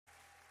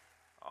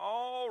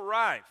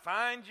right,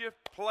 find your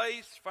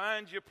place,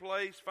 find your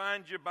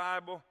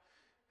Bible,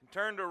 and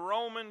turn to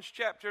Romans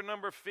chapter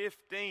number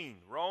 15.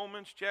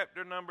 Romans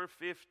chapter number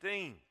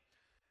 15.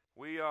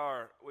 We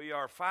are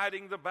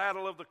fighting the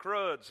battle of the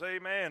cruds,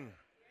 amen.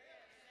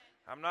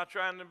 I'm not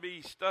trying to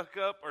be stuck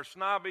up or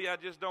snobby, I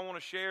just don't want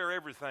to share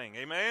everything,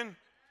 amen.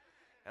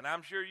 And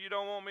I'm sure you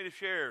don't want me to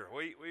share.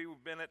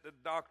 We've been at the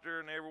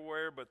doctor and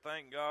everywhere, but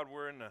thank God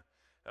we're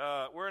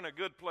in a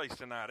good place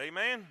tonight,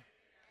 amen.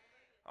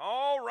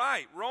 All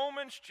right,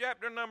 Romans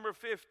chapter number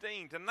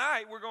 15.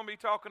 Tonight we're going to be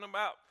talking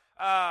about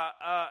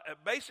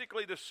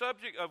basically the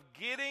subject of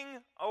getting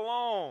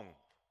along.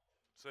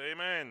 Say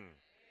amen.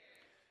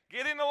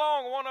 Getting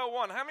along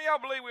 101. How many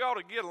of y'all believe we ought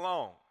to get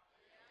along?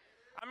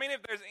 I mean,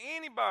 if there's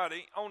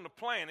anybody on the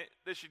planet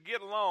that should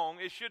get along,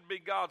 it should be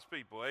God's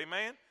people.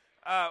 Amen.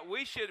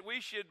 We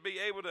should be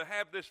able to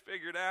have this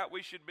figured out.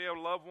 We should be able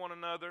to love one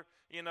another.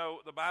 You know,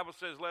 the Bible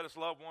says, let us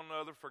love one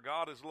another, for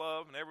God is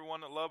love, and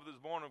everyone that loveth is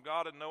born of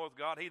God and knoweth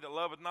God. He that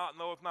loveth not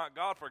knoweth not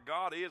God, for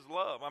God is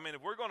love. I mean,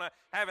 if we're going to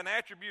have an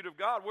attribute of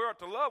God, we ought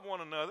to love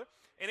one another.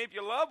 And if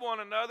you love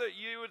one another,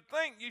 you would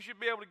think you should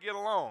be able to get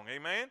along.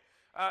 Amen.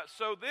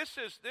 So this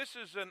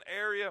is an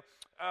area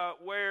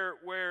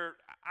where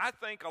I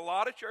think a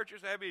lot of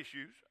churches have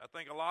issues. I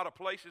think a lot of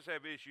places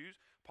have issues.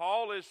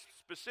 Paul is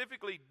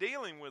specifically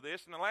dealing with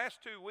this. In the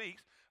last 2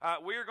 weeks,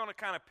 we're going to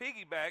kind of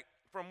piggyback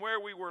from where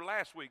we were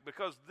last week,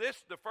 because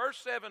the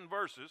first 7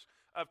 verses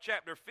of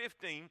chapter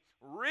 15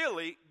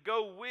 really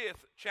go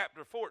with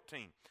chapter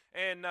 14.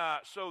 And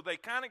so they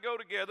kind of go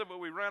together, but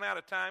we run out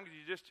of time because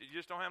you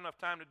just don't have enough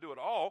time to do it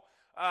all.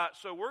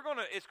 So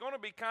it's going to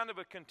be kind of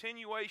a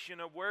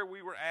continuation of where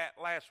we were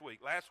at last week.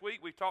 Last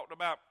week we talked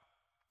about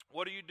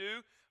what do you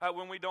do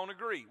when we don't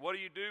agree? What do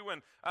you do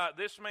when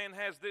this man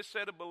has this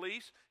set of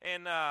beliefs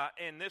and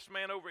this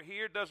man over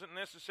here doesn't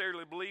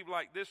necessarily believe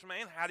like this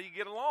man? How do you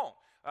get along?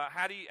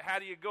 How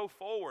do you go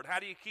forward? How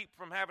do you keep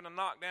from having a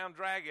knockdown,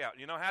 drag out?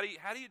 You know, how do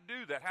you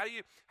do that? How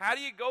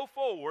do you go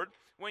forward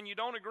when you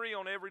don't agree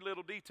on every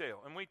little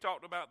detail? And we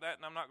talked about that,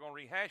 and I'm not going to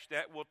rehash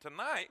that. Well,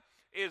 tonight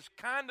is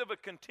kind of a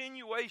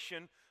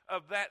continuation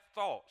of that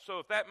thought. So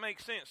if that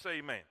makes sense, say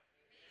amen.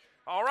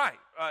 All right,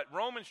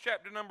 Romans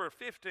chapter number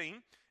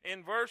 15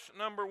 in verse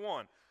number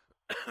 1.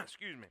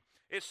 Excuse me.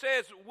 It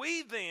says,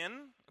 we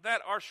then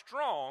that are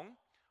strong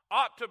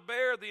ought to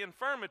bear the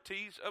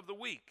infirmities of the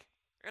weak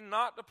and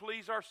not to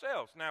please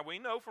ourselves. Now, we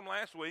know from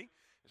last week,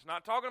 it's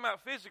not talking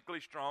about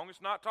physically strong.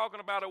 It's not talking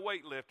about a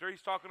weightlifter.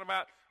 He's talking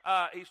about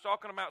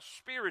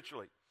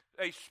spiritually.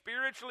 A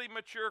spiritually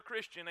mature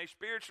Christian, a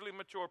spiritually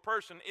mature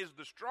person is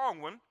the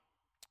strong one.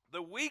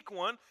 The weak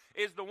one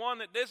is the one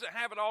that doesn't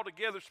have it all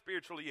together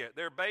spiritually yet.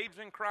 They're babes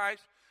in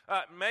Christ.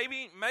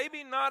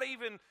 Maybe not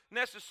even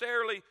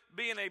necessarily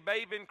being a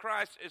babe in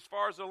Christ as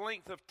far as the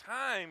length of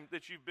time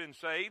that you've been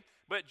saved,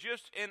 but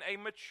just in a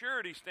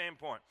maturity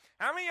standpoint.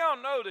 How many of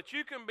y'all know that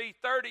you can be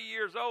 30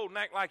 years old and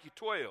act like you're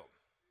 12?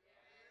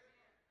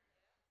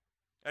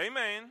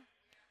 Amen.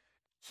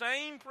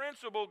 Same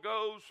principle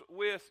goes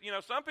with,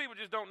 some people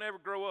just don't never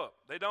grow up.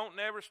 They don't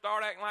never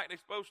start acting like they're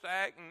supposed to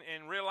act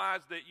and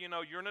realize that,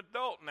 you're an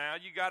adult now.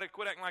 You got to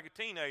quit acting like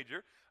a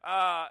teenager.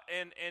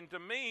 And to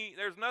me,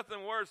 there's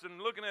nothing worse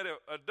than looking at an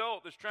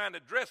adult that's trying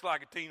to dress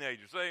like a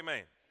teenager. Say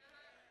amen.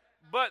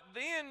 But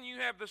then you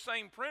have the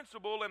same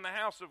principle in the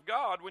house of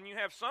God when you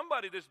have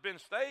somebody that's been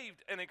saved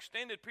an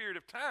extended period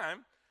of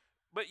time,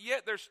 but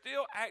yet they're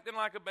still acting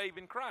like a babe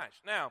in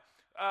Christ. Now,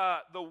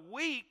 the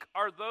weak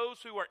are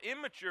those who are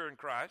immature in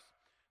Christ.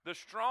 The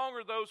strong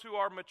are those who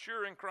are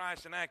mature in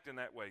Christ and acting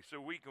that way. So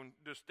we can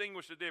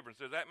distinguish the difference.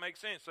 Does that make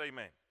sense?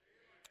 Amen.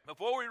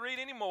 Before we read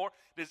any more,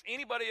 does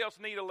anybody else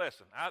need a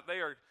lesson?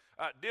 They are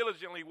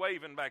diligently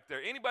waving back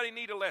there. Anybody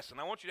need a lesson?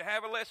 I want you to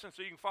have a lesson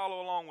so you can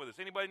follow along with us.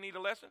 Anybody need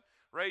a lesson?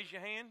 Raise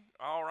your hand.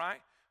 All right.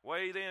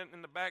 Way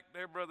in the back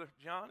there, Brother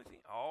John. Is he?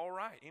 All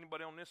right.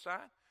 Anybody on this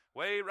side?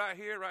 Way right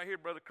here,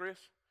 Brother Chris.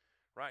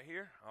 Right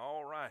here.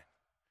 All right.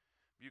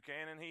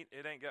 Buchanan,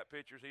 it ain't got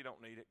pictures. He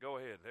don't need it. Go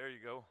ahead. There you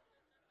go.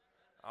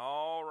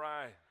 All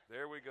right.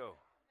 There we go.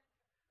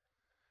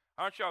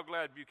 Aren't y'all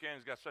glad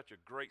Buchanan's got such a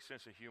great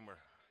sense of humor?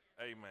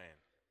 Amen.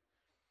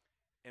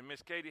 And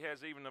Miss Katie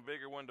has even a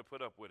bigger one to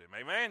put up with him.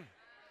 Amen?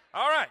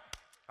 All right.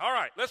 All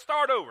right. Let's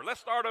start over.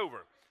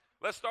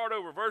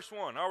 Verse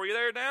 1. Are we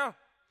there now?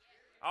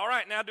 All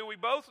right. Now, do we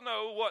both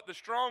know what the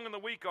strong and the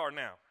weak are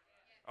now?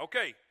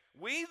 Okay.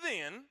 We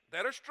then,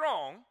 that are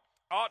strong,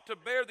 ought to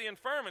bear the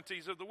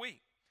infirmities of the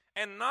weak,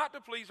 and not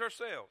to please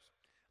ourselves.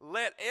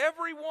 Let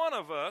every one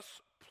of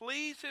us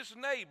please his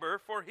neighbor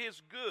for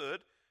his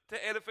good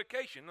to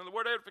edification. Now, the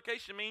word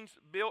edification means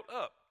build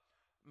up,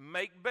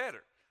 make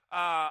better,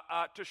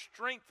 to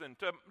strengthen,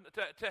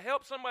 to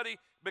help somebody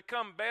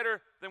become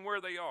better than where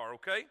they are,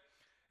 okay?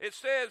 It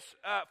says,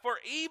 for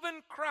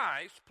even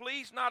Christ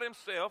pleased not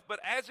himself, but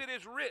as it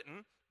is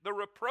written, the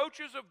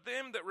reproaches of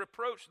them that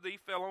reproach thee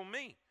fell on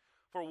me.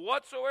 For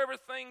whatsoever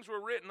things were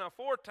written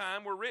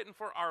aforetime were written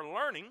for our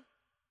learning,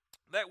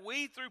 that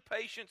we through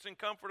patience and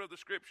comfort of the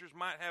Scriptures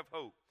might have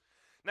hope.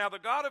 Now the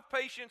God of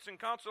patience and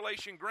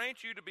consolation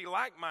grant you to be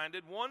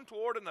like-minded one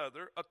toward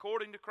another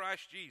according to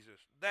Christ Jesus,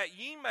 that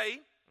ye may,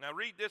 now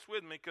read this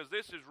with me because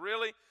this is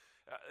really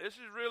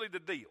the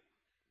deal.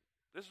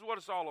 This is what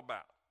it's all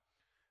about.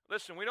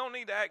 Listen, we don't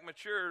need to act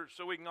mature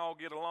so we can all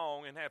get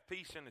along and have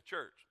peace in the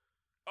church.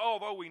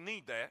 Although we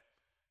need that,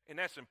 and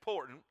that's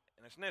important,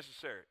 and it's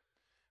necessary.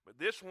 But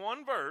this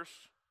one verse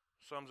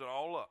sums it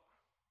all up.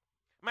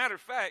 Matter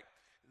of fact,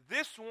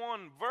 this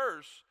one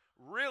verse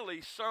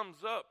really sums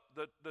up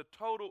the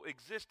total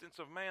existence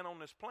of man on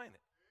this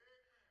planet.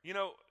 You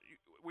know,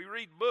 we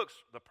read books,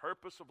 the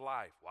purpose of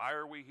life. Why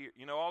are we here?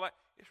 You know, all that.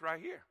 It's right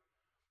here.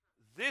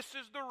 This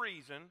is the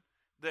reason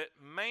that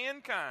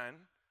mankind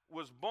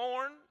was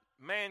born,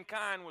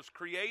 mankind was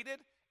created,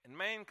 and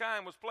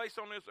mankind was placed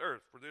on this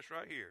earth for this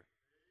right here.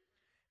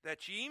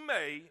 That ye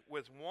may,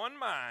 with one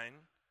mind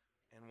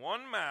and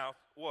one mouth,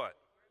 what?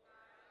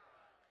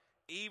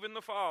 Even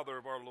the Father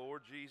of our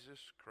Lord Jesus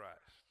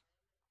Christ.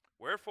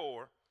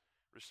 Wherefore,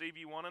 receive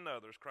ye one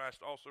another, as Christ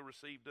also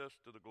received us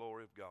to the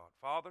glory of God.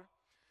 Father,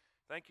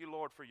 thank you,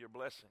 Lord, for your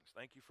blessings.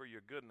 Thank you for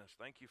your goodness.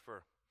 Thank you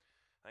for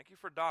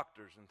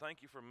doctors, and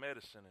thank you for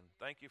medicine, and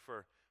thank you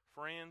for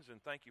friends,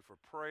 and thank you for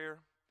prayer.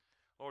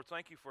 Lord,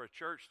 thank you for a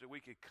church that we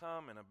could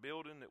come, and a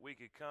building that we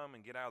could come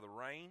and get out of the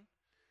rain.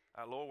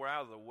 Lord, we're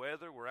out of the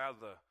weather. We're out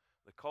of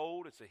the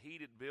cold. It's a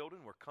heated building.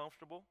 We're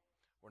comfortable.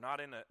 We're not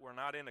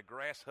in a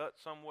grass hut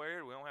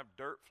somewhere. We don't have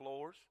dirt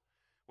floors.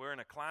 We're in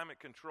a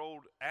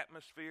climate-controlled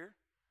atmosphere.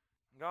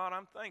 God,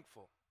 I'm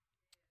thankful.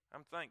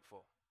 I'm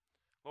thankful.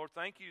 Lord,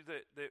 thank you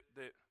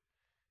that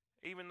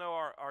even though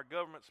our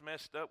government's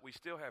messed up, we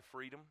still have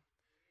freedom.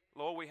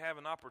 Lord, we have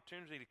an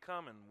opportunity to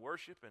come and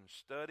worship and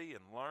study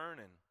and learn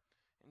and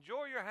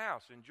enjoy your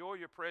house, enjoy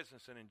your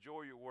presence, and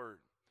enjoy your word.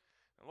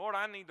 And Lord,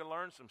 I need to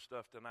learn some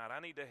stuff tonight. I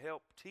need to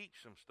help teach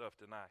some stuff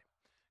tonight.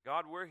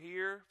 God, we're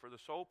here for the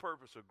sole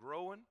purpose of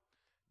growing,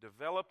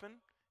 developing,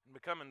 and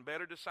becoming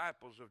better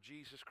disciples of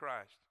Jesus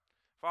Christ.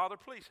 Father,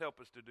 please help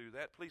us to do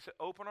that. Please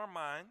open our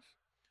minds,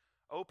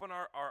 open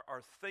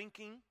our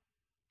thinking,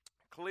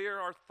 clear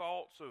our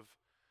thoughts of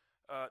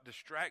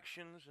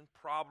distractions and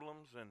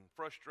problems and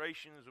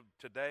frustrations of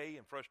today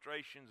and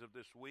frustrations of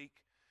this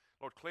week.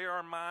 Lord, clear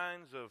our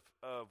minds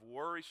of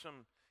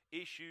worrisome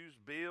issues,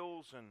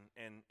 bills,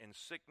 and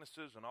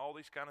sicknesses and all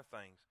these kind of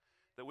things,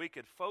 that we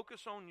could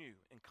focus on you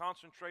and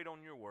concentrate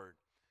on your word.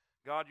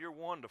 God, you're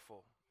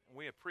wonderful, and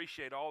we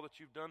appreciate all that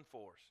you've done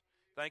for us.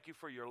 Thank you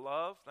for your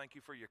love. Thank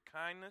you for your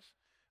kindness.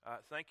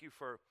 Thank you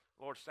for,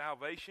 Lord,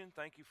 salvation.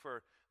 Thank you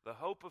for the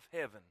hope of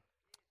heaven.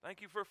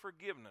 Thank you for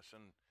forgiveness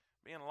and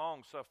being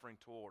long-suffering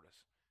toward us.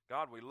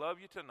 God, we love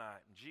you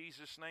tonight. In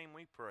Jesus' name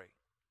we pray.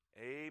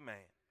 Amen.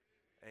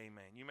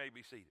 Amen. You may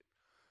be seated.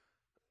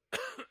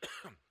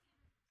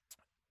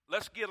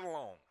 Let's get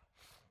along.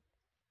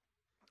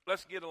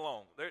 Let's get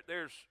along.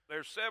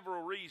 There's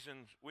several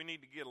reasons we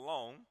need to get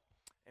along,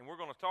 and we're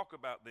going to talk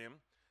about them.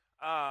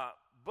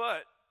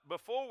 But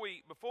before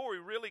we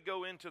really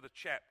go into the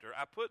chapter,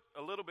 I put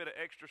a little bit of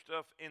extra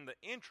stuff in the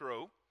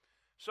intro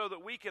so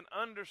that we can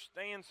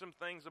understand some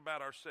things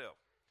about ourselves.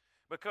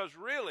 Because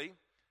really,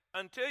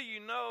 until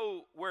you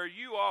know where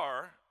you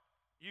are,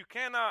 you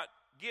cannot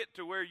get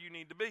to where you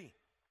need to be.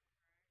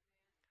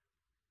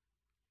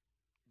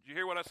 Did you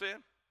hear what I said?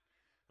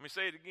 Let me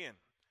say it again.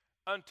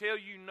 Until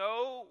you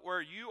know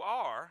where you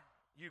are,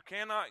 you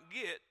cannot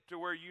get to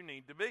where you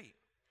need to be.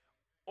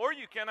 Or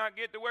you cannot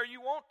get to where you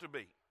want to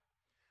be.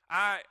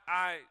 I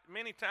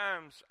many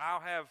times I'll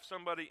have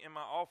somebody in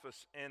my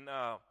office and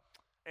I'll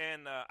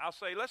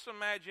say, let's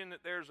imagine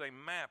that there's a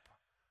map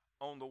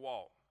on the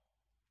wall.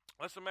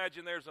 Let's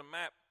imagine there's a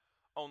map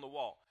on the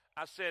wall.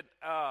 I said,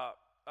 all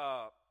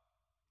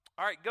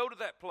right, go to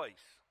that place.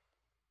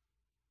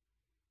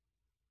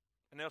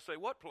 And they'll say,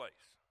 what place?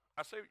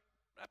 I say,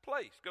 that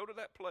place. Go to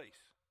that place.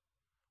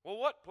 Well,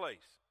 what place?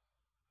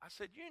 I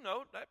said, you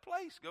know, that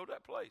place. Go to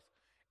that place.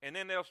 And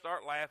then they'll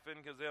start laughing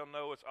because they'll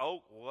know it's,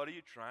 oh, what are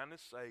you trying to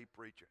say,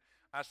 preacher?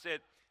 I said,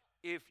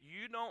 if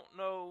you don't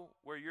know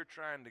where you're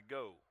trying to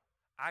go,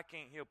 I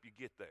can't help you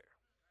get there.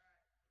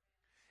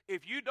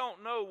 If you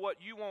don't know what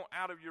you want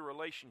out of your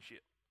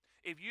relationship,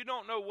 if you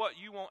don't know what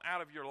you want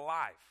out of your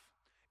life,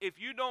 if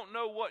you don't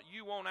know what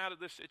you want out of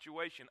this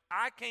situation,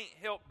 I can't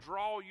help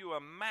draw you a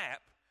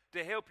map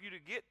to help you to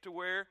get to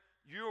where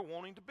you're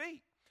wanting to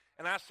be.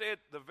 And I said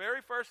the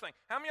very first thing,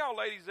 how many of y'all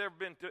ladies ever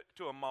been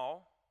to a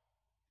mall?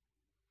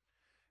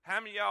 How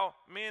many of y'all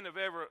men have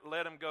ever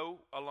let them go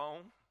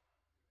alone?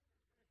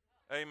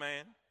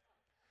 Amen.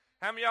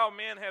 How many of y'all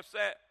men have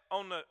sat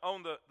on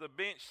the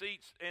bench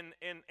seats in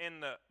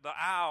the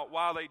aisle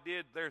while they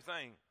did their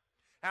thing?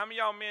 How many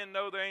of y'all men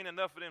know there ain't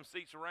enough of them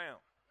seats around?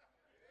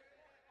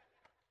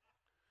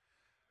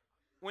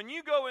 When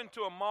you go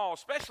into a mall,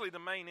 especially the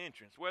main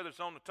entrance, whether it's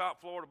on the top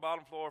floor or the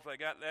bottom floor, if they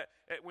got that,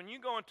 when you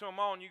go into a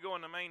mall and you go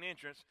in the main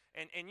entrance,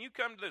 and you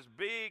come to this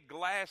big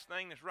glass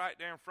thing that's right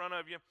there in front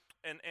of you,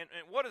 and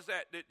what is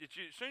that? As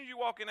soon as you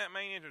walk in that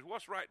main entrance,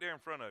 what's right there in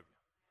front of you?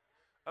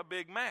 A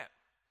big map.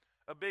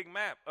 A big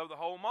map of the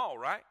whole mall,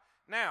 right?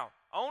 Now,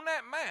 on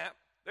that map,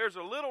 there's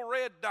a little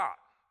red dot.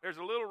 There's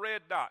a little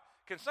red dot.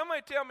 Can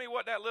somebody tell me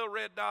what that little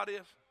red dot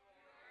is?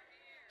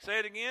 Say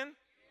it again.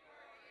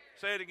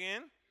 Say it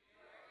again.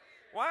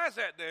 Why is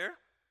that there?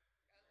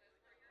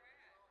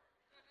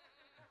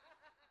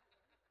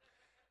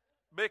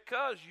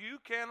 Because you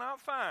cannot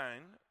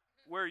find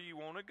where you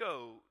want to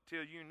go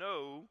till you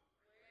know.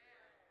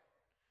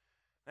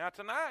 Now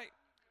tonight,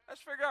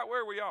 let's figure out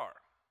where we are.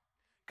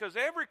 Because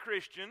every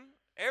Christian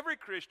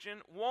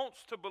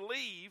wants to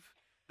believe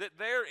that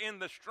they're in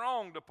the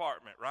strong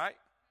department, right?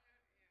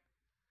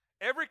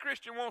 Every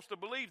Christian wants to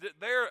believe that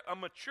they're a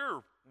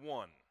mature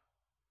one.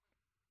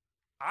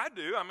 I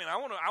do. I mean, I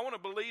want to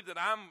believe that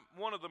I'm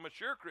one of the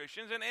mature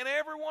Christians, and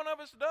every one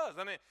of us does.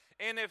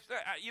 And if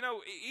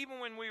even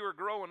when we were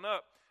growing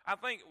up, I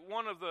think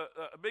one of the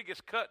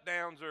biggest cut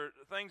downs or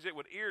things that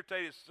would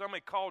irritate is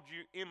somebody called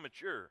you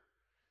immature.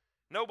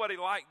 Nobody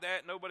liked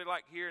that. Nobody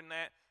liked hearing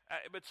that.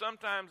 But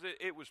sometimes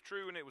it was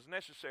true and it was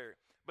necessary.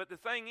 But the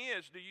thing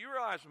is, do you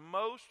realize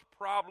most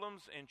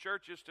problems in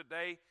churches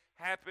today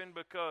happen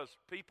because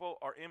people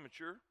are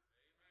immature?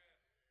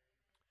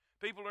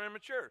 People are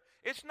immature.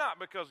 It's not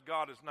because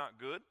God is not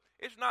good.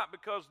 It's not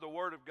because the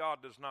Word of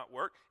God does not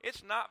work.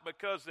 It's not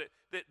because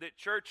that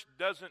church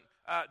doesn't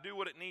do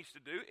what it needs to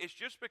do. It's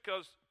just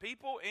because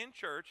people in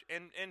church,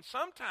 and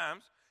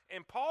sometimes,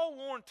 and Paul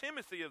warned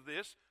Timothy of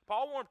this.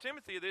 Paul warned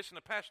Timothy of this in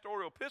the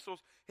pastoral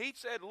epistles. He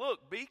said,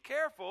 look, be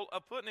careful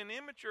of putting an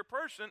immature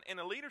person in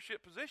a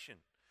leadership position.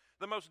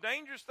 The most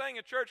dangerous thing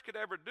a church could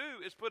ever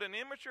do is put an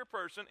immature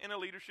person in a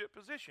leadership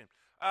position.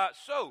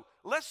 So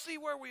let's see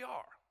where we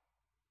are.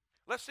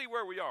 Let's see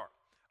where we are.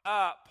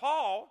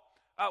 Paul,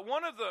 I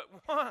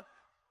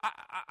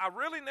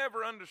really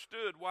never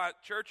understood why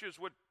churches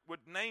would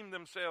name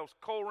themselves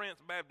Corinth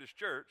Baptist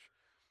Church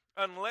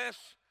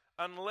unless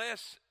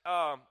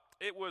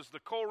it was the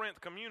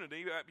Corinth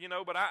community,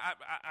 but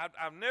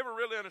I've never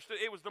really understood.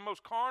 It was the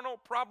most carnal,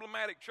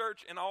 problematic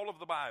church in all of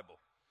the Bible.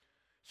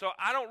 So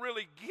I don't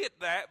really get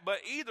that, but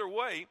either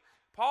way,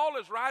 Paul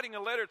is writing a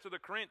letter to the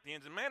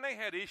Corinthians, and man, they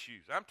had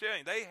issues. I'm telling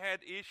you, they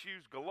had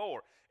issues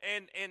galore.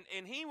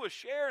 And he was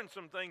sharing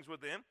some things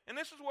with them, and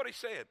this is what he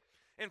said.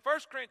 In 1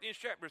 Corinthians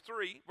chapter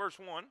 3, verse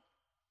 1,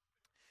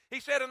 he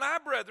said, and I,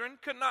 brethren,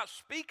 could not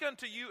speak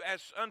unto you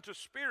as unto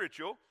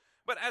spiritual,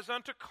 but as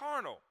unto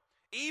carnal,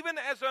 even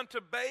as unto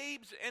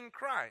babes in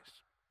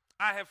Christ.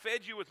 I have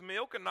fed you with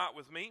milk and not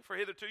with meat, for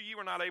hitherto ye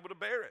were not able to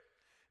bear it.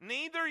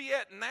 Neither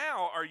yet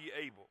now are ye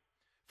able.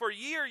 For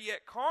ye are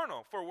yet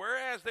carnal, for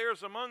whereas there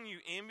is among you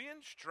envy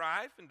and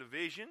strife and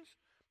divisions,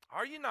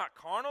 are ye not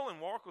carnal and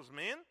walk as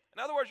men?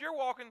 In other words, you're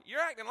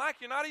acting like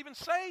you're not even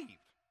saved.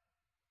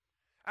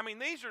 I mean,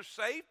 these are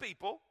saved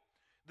people.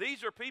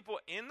 These are people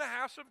in the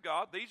house of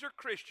God. These are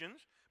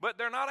Christians, but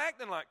they're not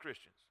acting like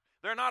Christians.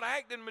 They're not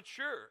acting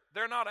mature.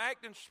 They're not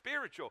acting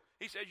spiritual.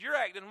 He says you're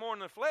acting more in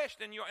the flesh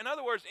than you are. In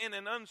other words, in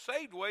an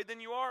unsaved way than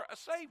you are a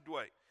saved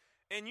way.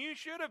 And you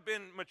should have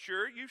been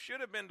mature. You should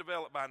have been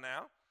developed by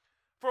now.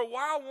 For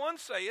while one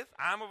saith,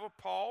 I'm of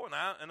Paul, and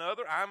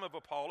another, I'm of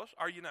Apollos,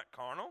 are you not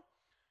carnal?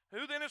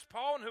 Who then is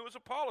Paul and who is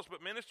Apollos,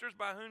 but ministers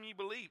by whom ye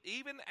believe,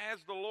 even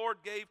as the Lord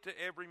gave to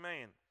every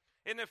man?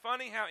 Isn't it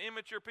funny how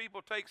immature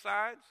people take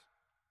sides?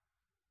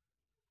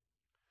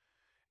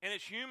 And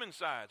it's human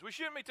sides. We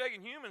shouldn't be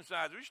taking human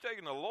sides. We should be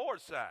taking the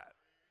Lord's side.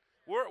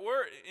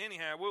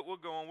 Anyhow, we'll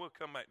go on. We'll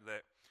come back to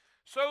that.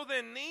 So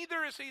then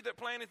neither is he that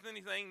planteth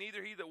anything,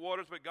 neither he that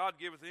waters, but God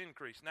giveth the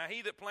increase. Now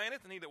he that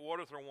planteth and he that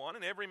watereth are one,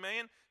 and every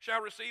man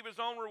shall receive his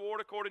own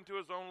reward according to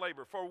his own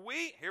labor. For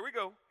we, here we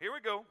go.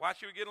 Why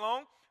should we get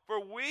along?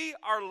 For we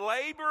are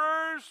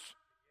laborers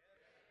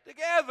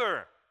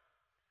together.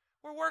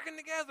 We're working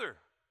together.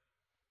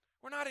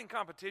 We're not in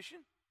competition.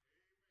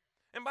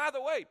 And by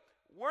the way,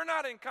 we're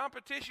not in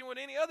competition with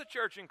any other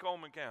church in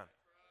Coleman County.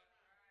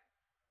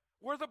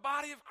 We're the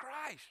body of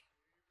Christ.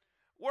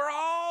 We're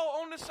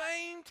all on the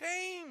same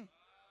team.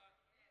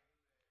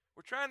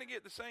 We're trying to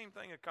get the same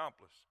thing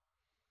accomplished.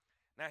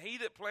 Now he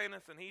that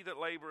planteth and he that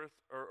laboreth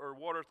or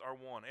watereth are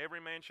one. Every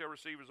man shall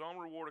receive his own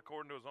reward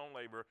according to his own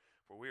labor.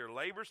 For we are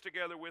laborers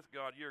together with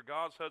God. Ye are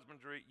God's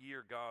husbandry, ye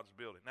are God's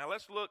building. Now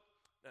let's look.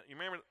 You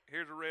remember,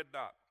 here's a red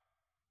dot.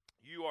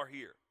 You are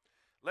here.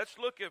 Let's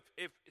look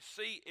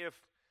see if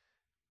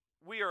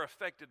we are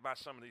affected by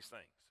some of these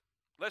things.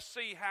 Let's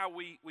see how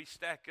we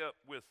stack up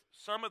with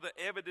some of the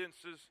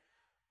evidences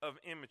of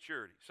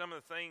immaturity, some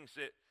of the things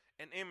that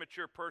an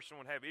immature person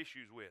would have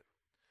issues with.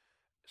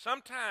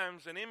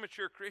 Sometimes an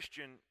immature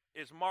Christian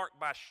is marked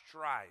by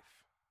strife.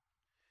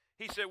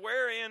 He said,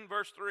 wherein,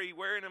 verse 3,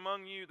 wherein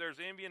among you there's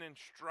envy and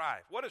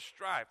strife. What is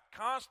strife?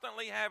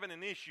 Constantly having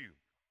an issue.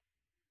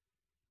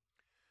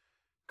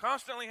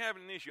 Constantly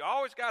having an issue.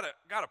 Always got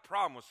a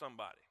problem with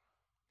somebody.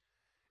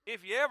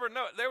 If you ever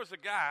know, there was a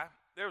guy,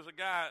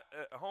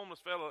 a homeless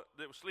fellow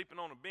that was sleeping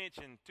on a bench,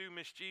 and two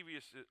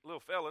mischievous little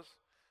fellas,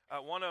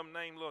 one of them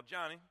named Little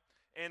Johnny,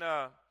 and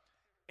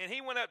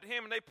he went up to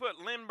him, and they put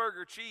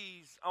Limburger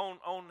cheese on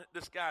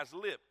this guy's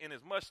lip and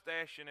his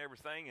mustache and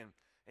everything, and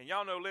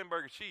y'all know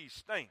Limburger cheese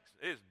stinks.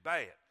 It's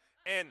bad.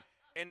 And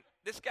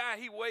this guy,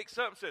 he wakes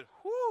up and said,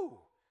 whoo,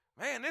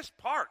 man, this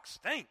park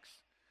stinks.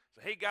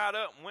 So he got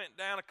up and went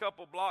down a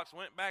couple blocks,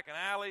 went back an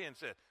alley and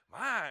said,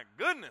 my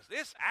goodness,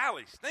 this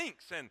alley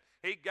stinks. And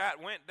he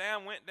went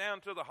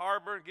down to the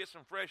harbor and get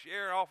some fresh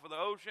air off of the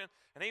ocean.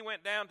 And he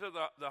went down to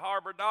the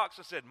harbor docks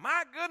and said,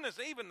 my goodness,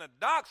 even the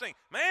docks stink.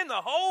 Man,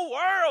 the whole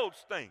world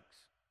stinks.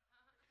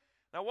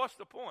 Now, what's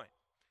the point?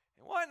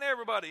 It wasn't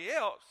everybody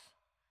else.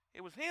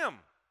 It was him.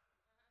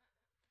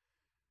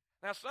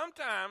 Now,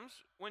 sometimes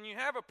when you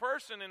have a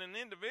person and an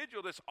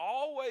individual that's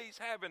always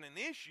having an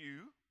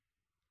issue,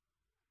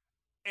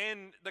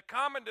 and the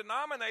common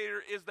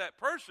denominator is that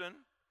person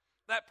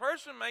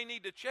may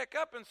need to check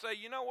up and say,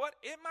 you know what?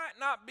 It might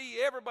not be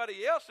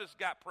everybody else that's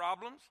got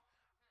problems.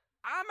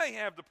 I may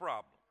have the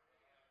problem.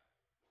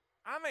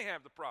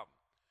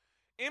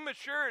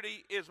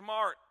 Immaturity is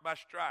marked by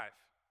strife.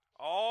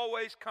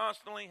 Always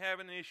constantly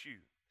having an issue.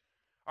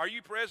 Are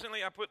you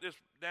presently, I put this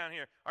down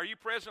here, are you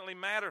presently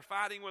mad or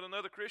fighting with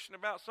another Christian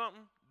about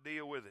something?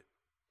 Deal with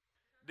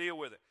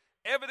it.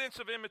 Evidence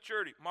of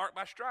immaturity, marked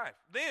by strife.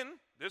 Then,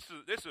 this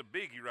is a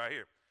biggie right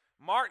here,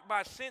 marked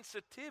by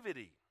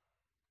sensitivity.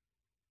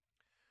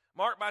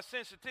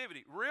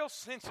 Real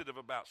sensitive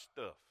about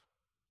stuff.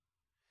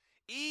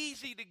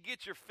 Easy to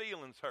get your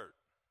feelings hurt.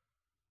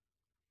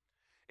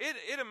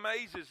 It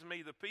amazes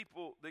me the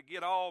people that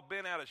get all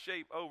bent out of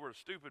shape over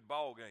stupid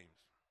ball games.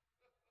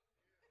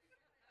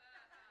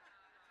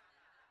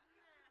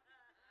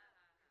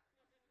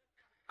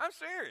 I'm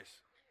serious.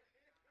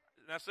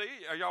 Now see,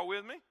 are y'all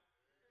with me?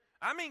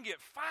 I mean, get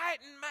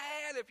fighting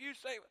mad if you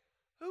say,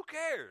 who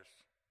cares?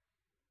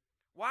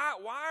 Why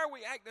are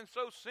we acting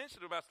so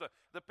sensitive about stuff?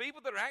 The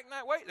people that are acting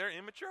that way, they're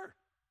immature.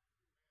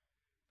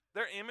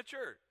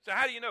 So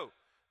how do you know?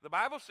 The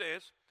Bible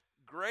says,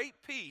 great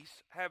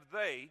peace have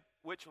they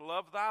which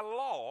love thy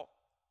law,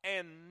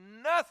 and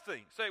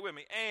nothing, say it with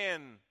me,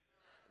 and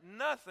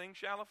nothing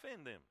shall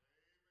offend them.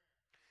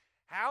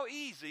 How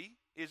easy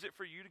is it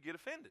for you to get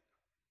offended?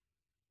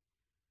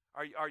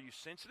 Are you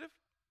sensitive?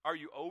 Are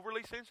you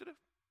overly sensitive?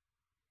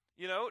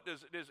 You know,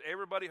 does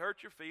everybody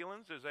hurt your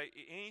feelings? Does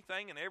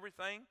anything and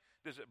everything,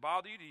 does it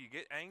bother you? Do you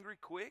get angry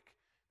quick?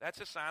 That's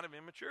a sign of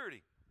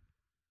immaturity.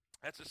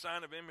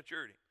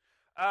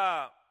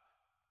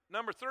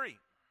 Number 3,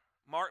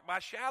 marked by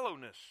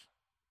shallowness.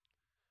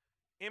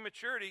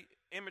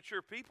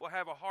 Immature people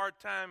have a hard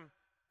time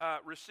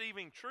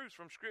receiving truth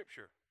from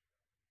Scripture.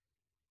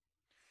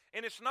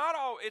 And it's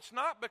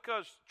not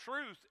because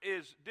truth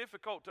is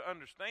difficult to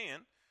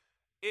understand.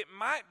 It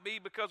might be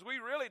because we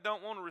really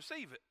don't want to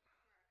receive it.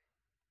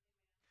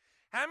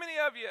 How many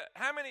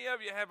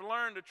of you have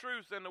learned the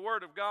truth in the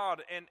Word of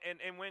God,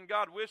 and when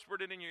God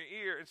whispered it in your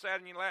ear and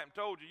sat in your lap and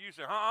told you, you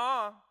said,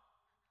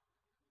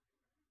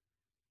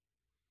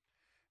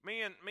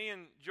 Me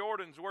and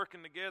Jordan's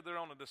working together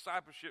on a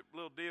discipleship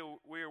little deal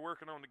we were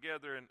working on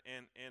together,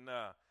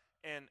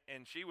 and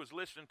she was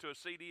listening to a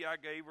CD I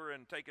gave her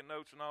and taking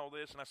notes and all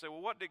this, and I said,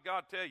 well, what did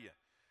God tell you?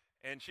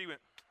 And she went,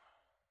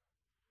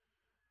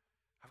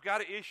 I've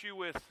got an issue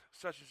with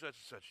such and such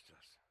and such and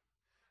such.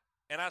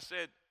 And I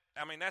said,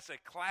 I mean, that's a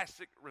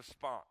classic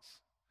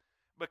response,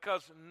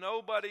 because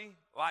nobody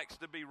likes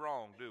to be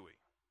wrong, do we?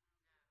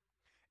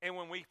 And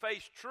when we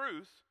face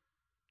truth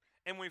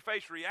and we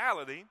face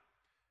reality,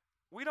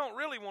 we don't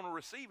really want to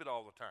receive it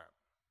all the time.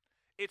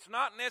 It's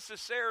not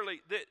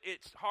necessarily that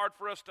it's hard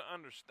for us to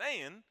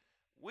understand.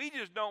 We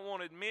just don't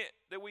want to admit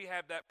that we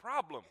have that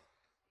problem.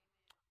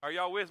 Are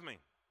y'all with me?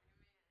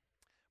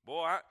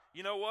 Boy,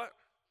 you know what?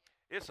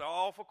 It's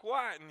awful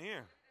quiet in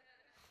here.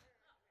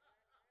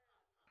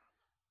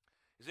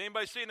 Is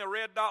anybody seeing a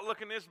red dot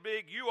looking this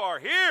big? You are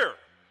here.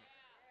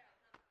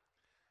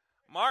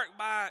 Marked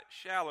by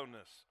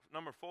shallowness.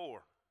 Number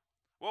 4.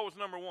 What was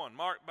number 1?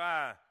 Marked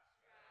by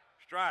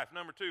strife.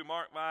 Number 2,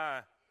 marked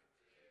by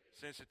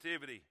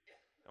sensitivity.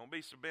 Don't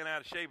be so bent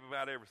out of shape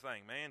about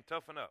everything, man.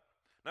 Toughen up.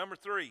 Number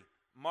 3,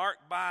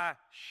 marked by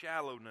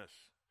shallowness.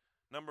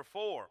 Number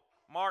 4,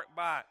 marked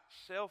by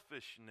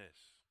selfishness.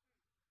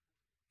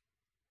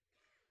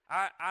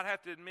 I'd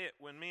have to admit,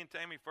 when me and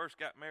Tammy first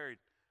got married,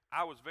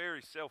 I was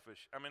very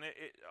selfish. I mean,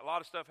 a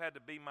lot of stuff had to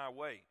be my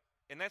way.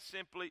 And that's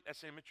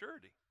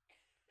immaturity.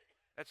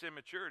 That's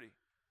immaturity.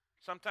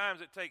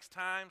 Sometimes it takes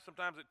time.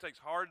 Sometimes it takes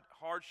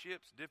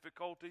hardships,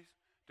 difficulties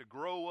to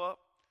grow up.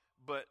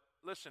 But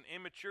listen,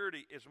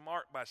 immaturity is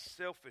marked by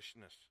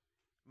selfishness.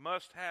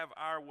 Must have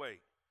our way.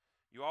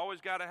 You always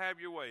got to have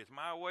your way. It's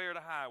my way or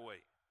the highway.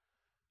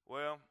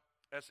 Well,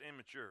 that's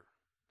immature.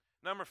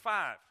 Number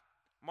 5,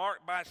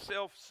 marked by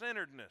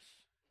self-centeredness.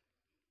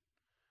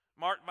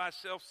 Marked by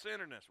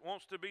self-centeredness.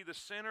 Wants to be the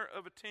center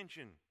of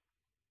attention.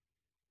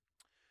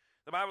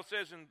 The Bible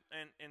says in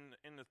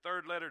the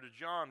 3rd letter to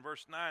John,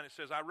 verse 9, it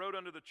says, I wrote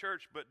unto the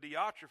church, but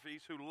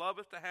Diotrephes, who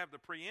loveth to have the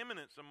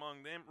preeminence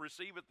among them,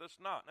 receiveth us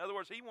not. In other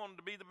words, he wanted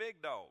to be the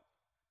big dog.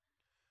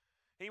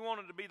 He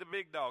wanted to be the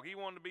big dog. He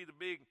wanted to be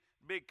the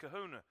big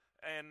kahuna.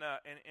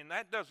 And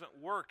that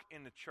doesn't work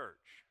in the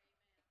church.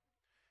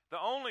 The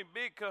only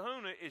big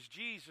kahuna is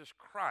Jesus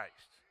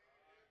Christ.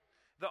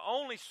 The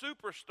only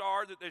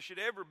superstar that there should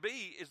ever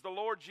be is the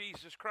Lord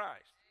Jesus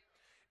Christ.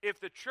 If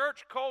the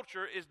church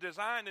culture is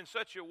designed in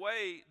such a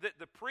way that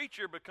the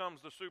preacher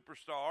becomes the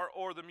superstar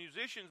or the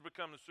musicians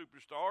become the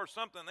superstar or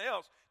something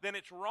else, then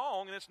it's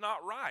wrong and it's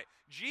not right.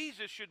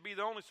 Jesus should be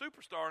the only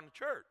superstar in the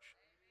church.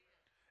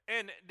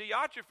 And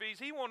Diotrephes,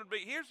 he wanted to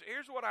be,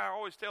 here's what I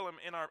always tell him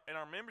in our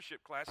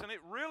membership class, and it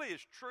really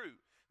is true.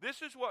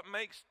 This is what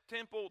makes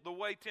Temple the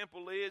way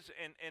Temple is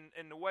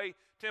and the way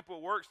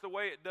Temple works the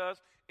way it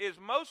does, is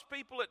most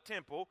people at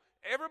Temple,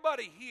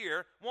 everybody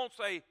here wants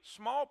a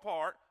small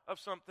part of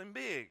something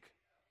big.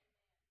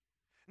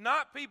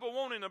 Not people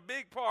wanting a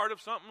big part of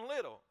something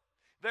little.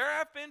 There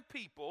have been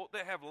people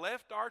that have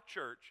left our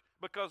church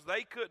because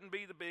they couldn't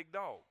be the big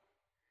dog.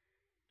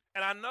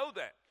 And I know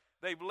that.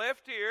 They've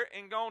left here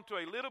and gone to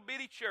a little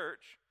bitty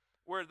church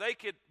where they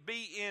could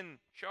be in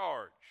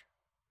charge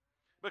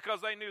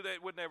because they knew that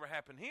it would never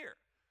happen here.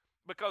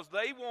 Because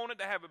they wanted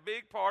to have a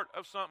big part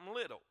of something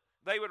little.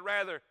 They would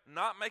rather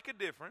not make a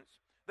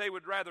difference. They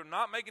would rather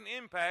not make an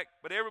impact,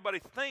 but everybody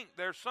think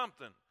there's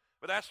something.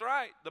 But that's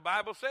right. The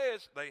Bible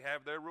says they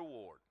have their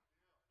reward.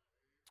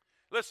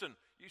 Listen,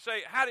 you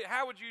say,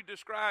 how would you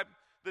describe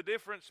the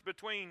difference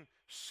between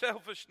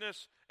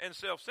selfishness and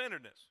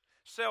self-centeredness?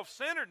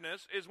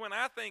 Self-centeredness is when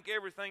I think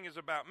everything is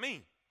about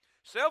me.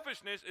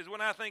 Selfishness is when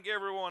I think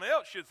everyone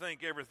else should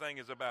think everything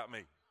is about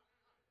me.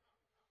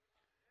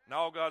 And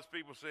all God's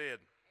people said,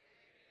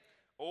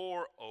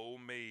 or, oh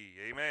me,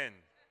 amen.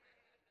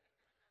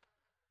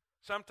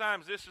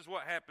 Sometimes this is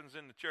what happens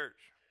in the church.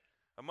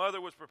 A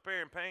mother was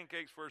preparing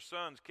pancakes for her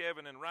sons,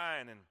 Kevin and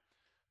Ryan, and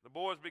the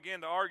boys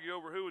began to argue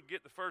over who would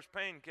get the first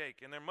pancake,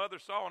 and their mother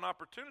saw an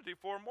opportunity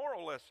for a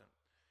moral lesson.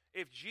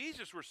 If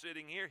Jesus were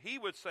sitting here, he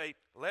would say,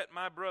 let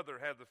my brother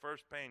have the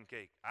first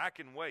pancake. I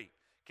can wait.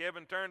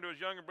 Kevin turned to his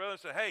younger brother and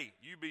said, hey,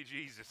 you be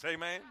Jesus.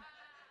 Amen?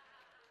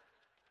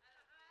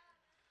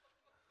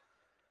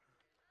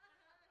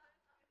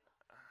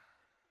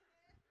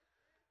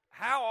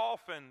 How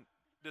often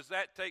does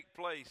that take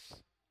place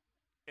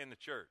in the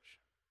church?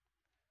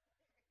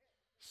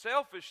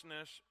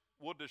 Selfishness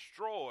will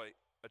destroy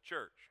a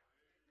church.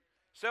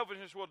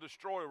 Selfishness will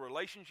destroy a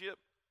relationship.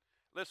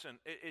 Listen,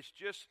 it's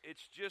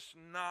just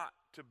not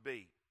to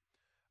be.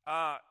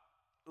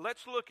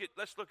 Let's look at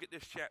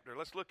this chapter.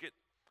 Let's look at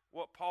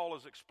what Paul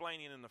is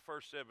explaining in the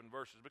first 7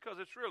 verses, because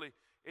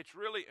it's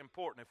really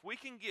important. If we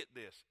can get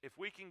this,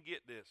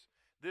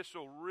 this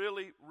will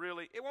really,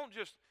 it won't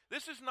just,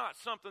 this is not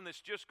something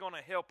that's just going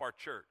to help our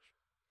church.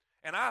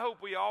 And I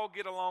hope we all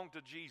get along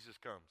till Jesus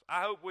comes.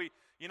 I hope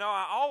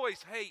I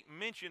always hate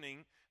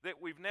mentioning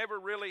that we've never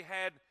really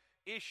had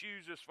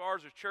issues as far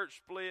as a church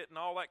split and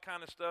all that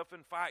kind of stuff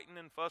and fighting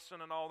and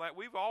fussing and all that.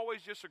 We've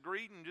always just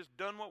agreed and just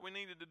done what we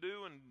needed to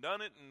do and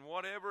done it and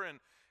whatever. And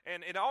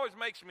it always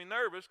makes me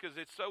nervous because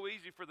it's so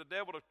easy for the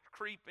devil to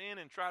creep in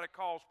and try to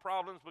cause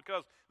problems,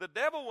 because the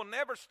devil will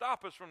never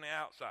stop us from the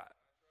outside.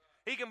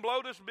 He can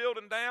blow this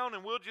building down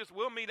and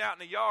we'll meet out in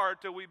the yard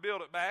till we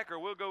build it back, or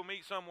we'll go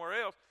meet somewhere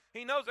else.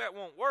 He knows that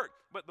won't work.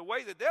 But the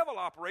way the devil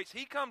operates,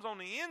 he comes on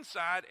the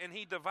inside and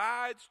he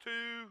divides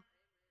to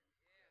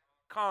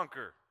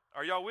conquer.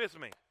 Are y'all with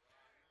me?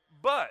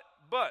 But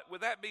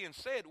with that being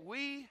said,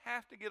 we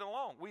have to get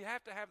along. We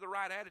have to have the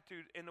right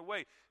attitude in the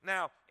way.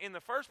 Now, in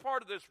the first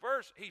part of this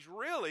verse, he's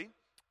really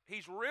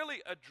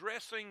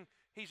addressing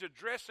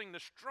the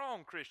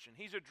strong Christian.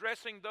 He's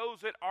addressing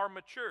those that are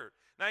mature.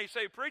 Now you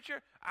say,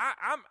 preacher,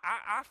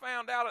 I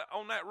found out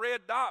on that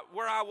red dot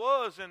where I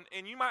was,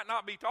 and you might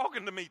not be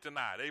talking to me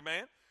tonight.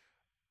 Amen.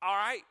 All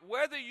right.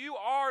 Whether you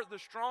are the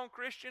strong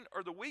Christian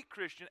or the weak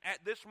Christian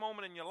at this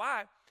moment in your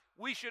life,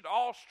 we should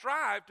all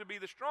strive to be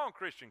the strong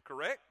Christian,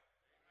 correct?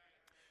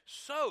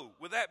 So,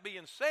 with that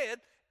being said,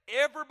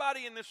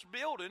 everybody in this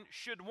building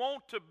should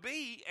want to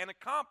be and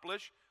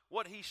accomplish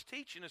what he's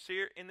teaching us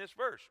here in this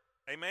verse.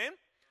 Amen?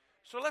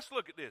 So let's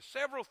look at this.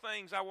 Several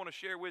things I want to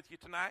share with you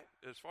tonight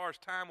as far as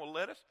time will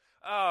let us.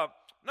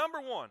 Number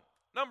one,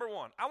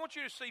 I want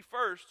you to see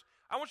first,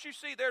 I want you to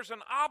see there's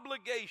an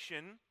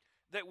obligation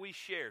that we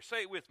share.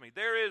 Say it with me.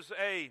 There is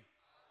a...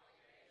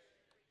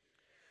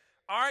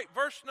 All right,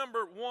 verse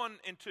number 1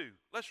 and 2.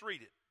 Let's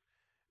read it.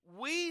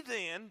 We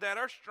then that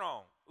are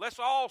strong. Let's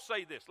all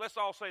say this.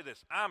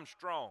 I'm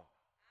strong.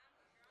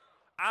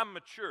 I'm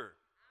mature.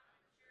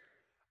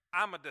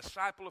 I'm a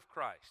disciple of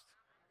Christ.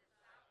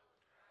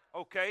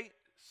 Okay,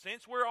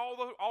 since we're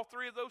all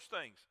three of those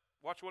things,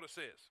 watch what it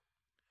says.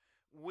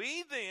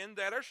 We then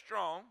that are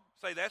strong,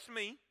 say that's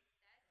me,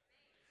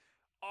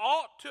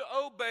 ought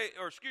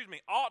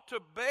to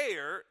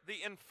bear the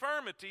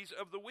infirmities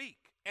of the weak,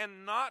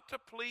 and not to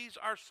please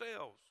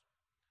ourselves.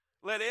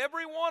 Let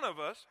every one of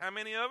us, how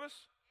many of us?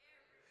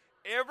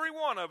 Every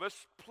one of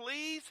us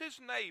please his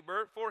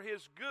neighbor for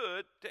his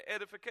good to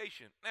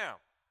edification. Now,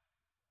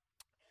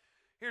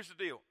 here's the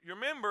deal. You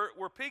remember,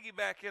 we're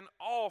piggybacking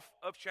off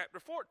of chapter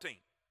 14,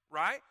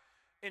 right?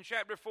 In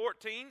chapter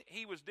 14,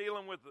 he was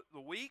dealing with the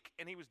weak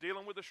and he was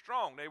dealing with the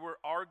strong. They were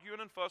arguing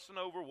and fussing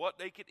over what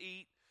they could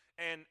eat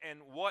and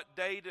what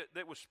day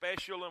that was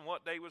special and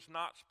what day was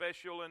not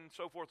special and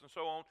so forth and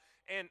so on.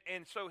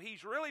 And so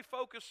he's really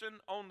focusing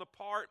on the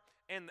part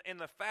and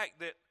the fact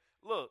that,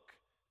 look,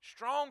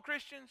 Strong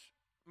Christians,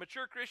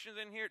 mature Christians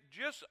in here,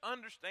 just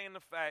understand the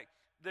fact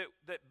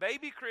that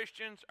baby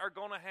Christians are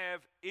going to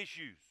have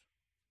issues.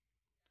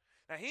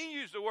 Now, he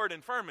used the word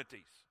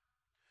infirmities,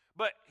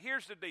 but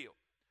here's the deal.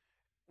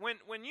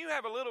 When you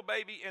have a little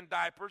baby in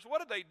diapers,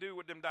 what do they do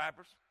with them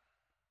diapers?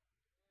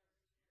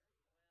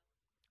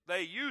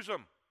 They use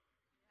them.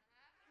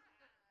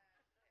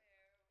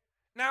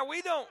 Now,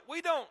 we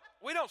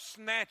don't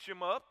snatch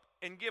them up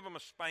and give them a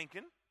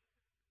spanking,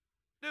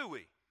 do we?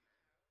 You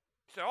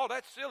say, oh,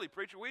 that's silly,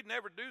 preacher. We'd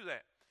never do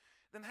that.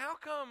 Then how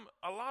come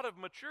a lot of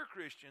mature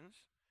Christians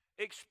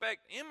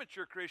expect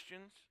immature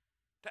Christians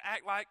to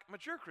act like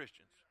mature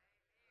Christians?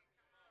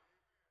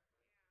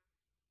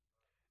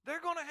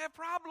 They're going to have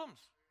problems.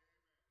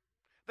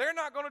 They're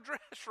not going to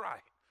dress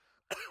right.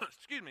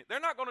 Excuse me. They're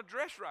not going to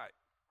dress right.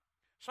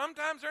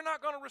 Sometimes they're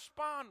not going to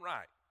respond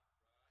right.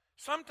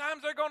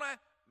 Sometimes they're going to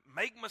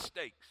make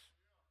mistakes.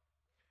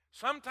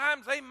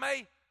 Sometimes they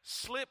may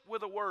slip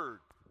with a word.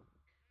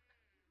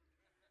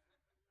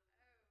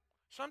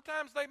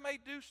 Sometimes they may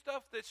do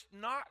stuff that's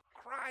not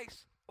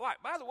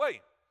Christ-like. By the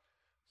way,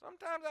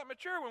 sometimes that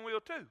mature one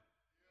will too.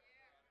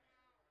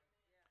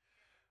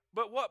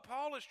 But what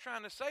Paul is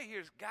trying to say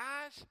here is,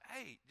 guys,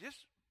 hey,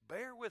 just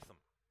bear with them.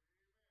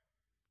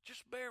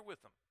 Just bear with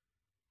them.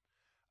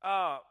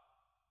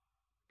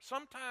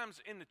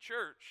 Sometimes in the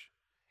church,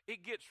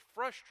 it gets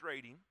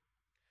frustrating.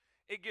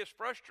 It gets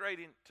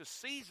frustrating to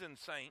seasoned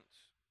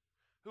saints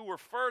who are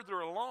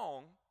further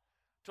along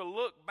to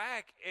look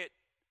back at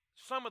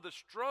some of the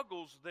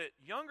struggles that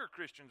younger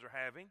Christians are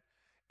having,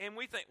 and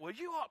we think, well,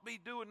 you ought to be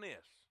doing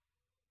this,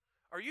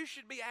 or you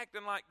should be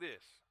acting like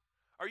this,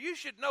 or you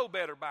should know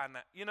better by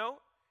now,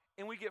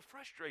 and we get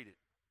frustrated,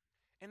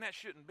 and that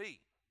shouldn't be.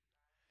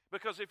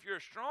 Because if you're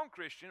a strong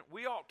Christian,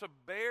 we ought to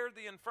bear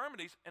the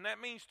infirmities, and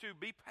that means to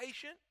be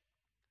patient.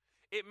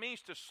 It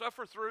means to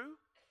suffer through.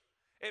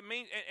 It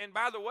means, and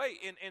by the way,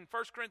 in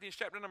 1 Corinthians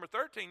chapter number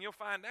 13, you'll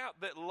find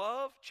out that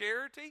love,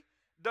 charity,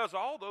 does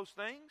all those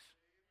things.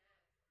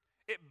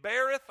 It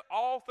beareth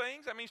all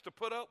things. That means to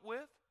put up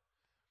with.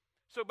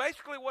 So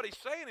basically what he's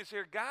saying is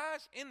here,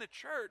 guys, in the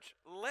church,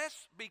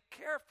 let's be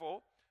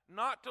careful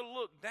not to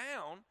look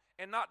down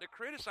and not to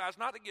criticize,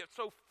 not to get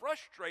so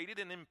frustrated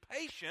and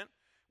impatient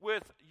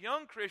with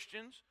young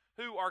Christians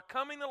who are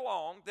coming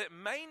along that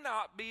may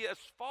not be as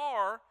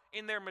far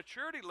in their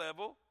maturity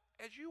level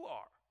as you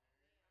are.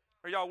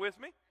 Are y'all with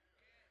me?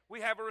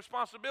 We have a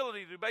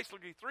responsibility to do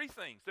basically three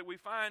things that we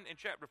find in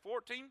chapter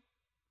 14,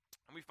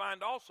 and we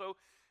find also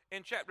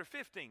in chapter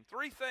 15.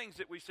 Three things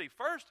that we see.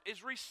 First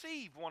is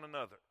receive one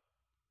another.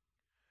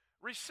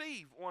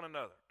 Receive one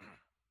another.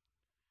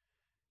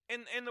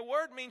 And the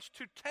word means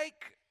to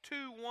take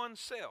to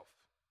oneself.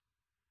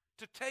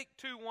 To take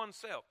to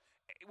oneself.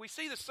 We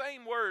see the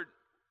same word.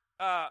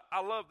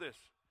 I love this.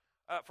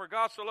 For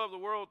God so loved the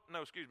world.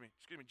 No, excuse me.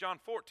 John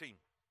 14.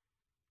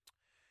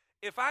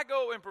 If I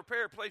go and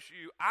prepare a place for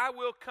you, I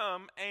will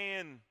come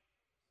and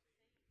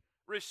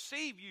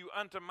receive you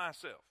unto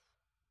myself.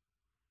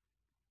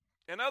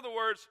 In other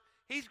words,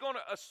 he's going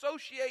to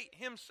associate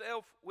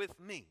himself with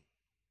me.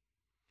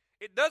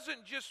 It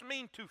doesn't just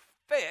mean to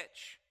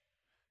fetch,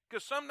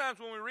 because sometimes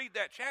when we read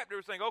that chapter,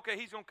 we think, okay,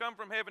 he's going to come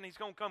from heaven, he's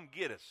going to come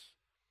get us.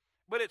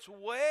 But it's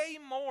way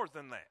more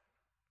than that.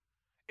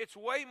 It's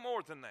way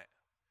more than that.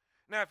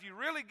 Now, if you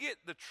really get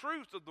the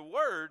truth of the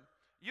word,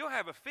 you'll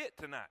have a fit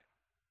tonight.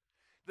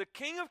 The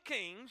King of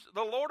Kings,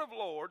 the Lord of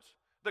Lords,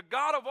 the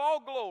God of all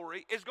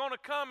glory is going to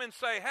come and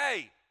say,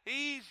 hey,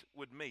 he's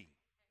with me.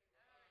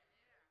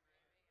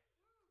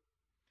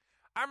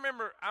 I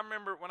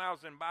remember when I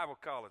was in Bible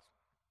college,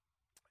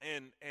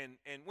 and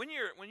when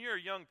you're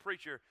a young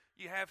preacher,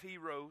 you have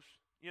heroes,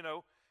 and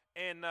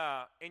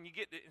you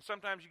get to, and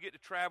sometimes you get to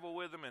travel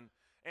with them.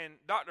 And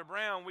Dr.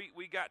 Brown,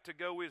 we got to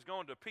go. We was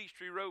going to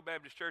Peachtree Road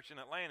Baptist Church in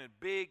Atlanta,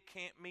 big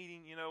camp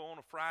meeting, on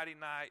a Friday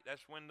night.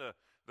 That's when the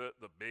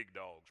big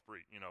dogs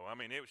preach.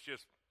 It was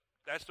just,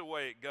 that's the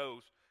way it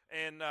goes.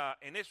 And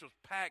this was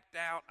packed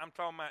out. I'm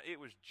talking about it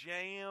was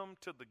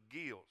jammed to the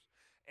gills.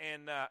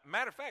 And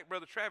matter of fact,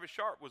 Brother Travis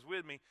Sharp was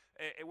with me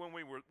when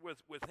we were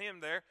with him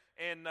there.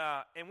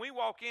 And we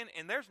walk in,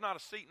 and there's not a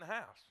seat in the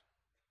house.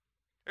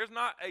 There's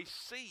not a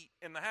seat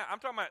in the house. I'm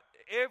talking about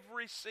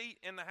every seat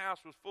in the house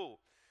was full.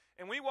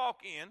 And we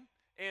walk in,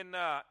 and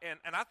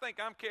I think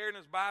I'm carrying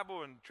his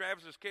Bible, and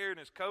Travis is carrying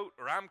his coat,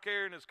 or I'm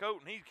carrying his coat,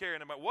 and he's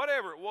carrying it. But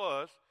whatever it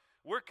was,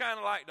 we're kind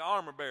of like the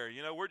armor bearer.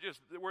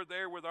 We're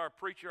there with our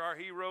preacher, our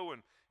hero,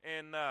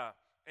 and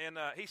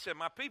he said,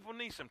 my people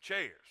need some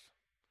chairs.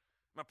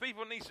 My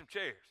people need some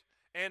chairs.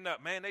 And,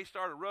 man, they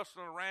started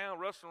rustling around.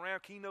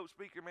 Keynote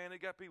speaker, man, they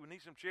got people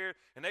need some chairs.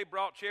 And they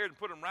brought chairs and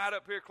put them right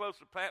up here close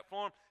to the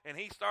platform. And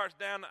he starts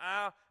down the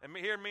aisle, and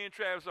here me and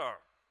Travis are.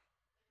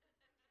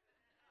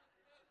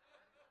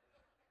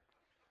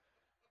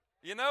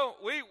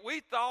 We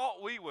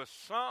thought we was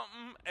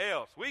something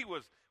else. We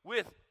was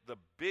with the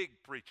big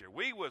preacher.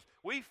 We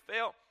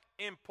felt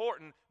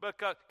important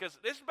because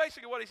this is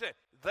basically what he said.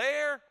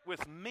 They're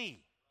with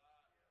me.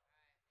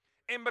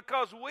 And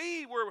because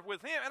we were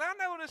with him, and I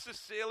know this is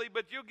silly,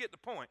 but you'll get the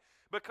point.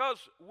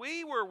 Because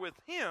we were with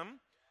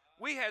him,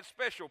 we had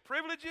special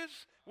privileges.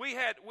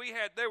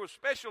 There was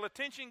special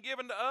attention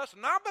given to us,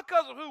 not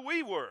because of who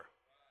we were.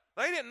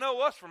 They didn't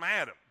know us from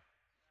Adam.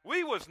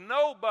 We was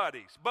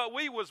nobodies, but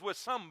we was with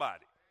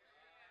somebody.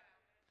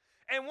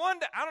 And one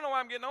day, I don't know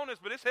why I'm getting on this,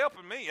 but it's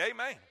helping me.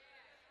 Amen.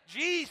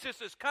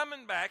 Jesus is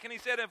coming back, and he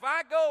said, if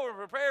I go and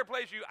prepare a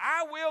place for you,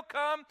 I will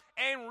come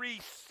and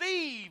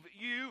receive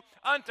you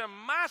unto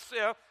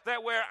myself,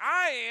 that where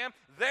I am,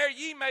 there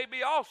ye may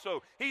be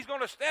also. He's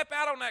going to step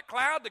out on that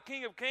cloud, the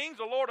King of kings,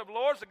 the Lord of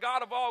lords, the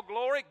God of all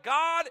glory.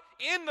 God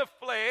in the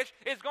flesh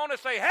is going to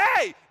say,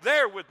 hey,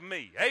 there with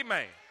me.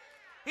 Amen.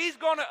 He's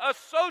going to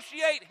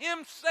associate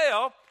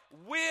himself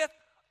with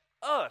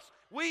us.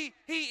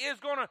 He is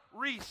going to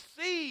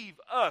receive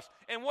us.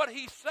 And what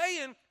he's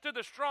saying to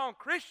the strong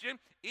Christian,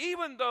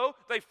 even though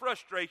they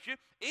frustrate you,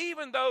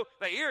 even though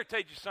they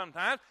irritate you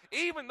sometimes,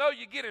 even though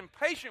you get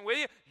impatient with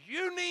you,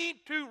 you need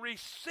to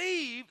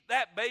receive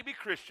that baby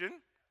Christian,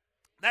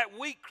 that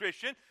weak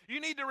Christian. You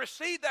need to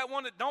receive that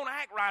one that don't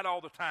act right all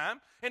the time,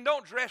 and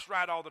don't dress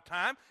right all the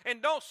time,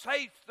 and don't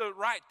say the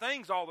right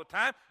things all the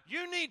time.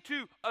 You need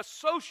to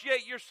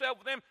associate yourself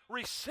with them,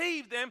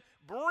 receive them,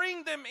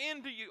 bring them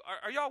into you.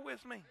 Are y'all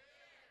with me?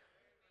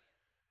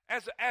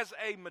 As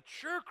a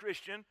mature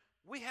Christian,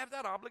 we have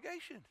that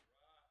obligation.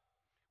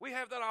 We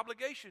have that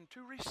obligation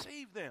to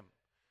receive them.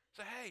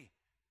 Say, hey,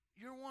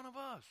 you're one of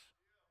us.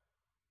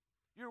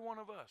 You're one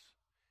of us.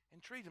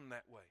 And treat them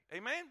that way.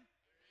 Amen?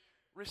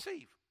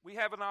 Receive. We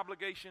have an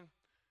obligation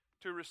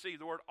to receive.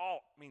 The word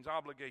ought means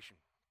obligation.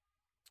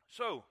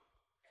 So,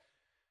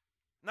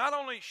 not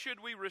only should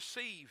we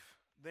receive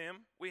them,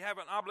 we have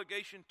an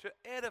obligation to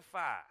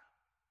edify.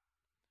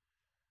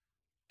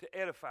 To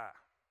edify.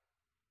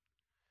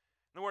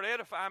 The word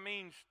edify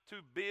means to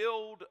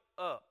build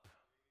up.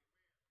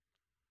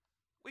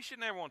 We should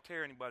never want to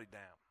tear anybody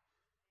down.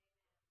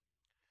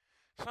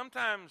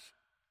 Sometimes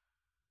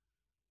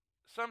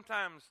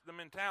the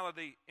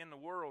mentality in the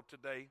world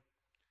today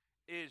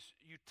is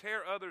you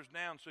tear others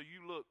down so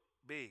you look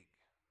big.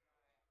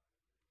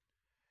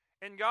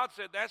 And God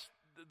said,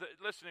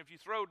 listen, if you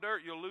throw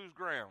dirt, you'll lose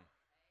ground.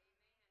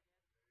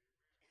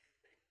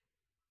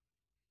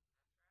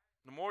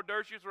 The more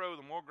dirt you throw,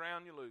 the more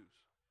ground you lose.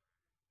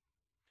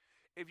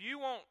 If you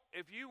want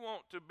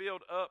to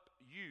build up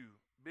you,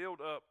 build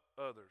up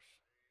others.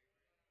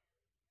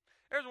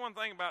 There's one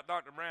thing about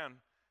Dr. Brown.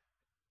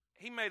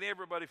 He made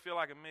everybody feel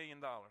like $1 million.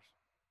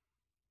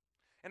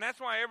 And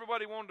that's why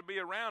everybody wanted to be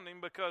around him,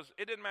 because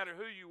it didn't matter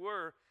who you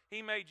were.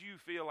 He made you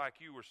feel like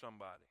you were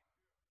somebody.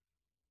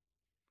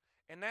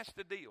 And that's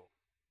the deal.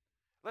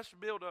 Let's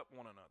build up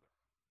one another.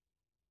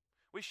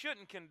 We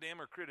shouldn't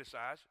condemn or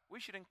criticize. We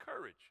should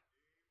encourage.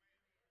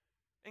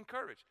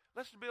 Encourage.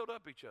 Let's build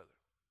up each other.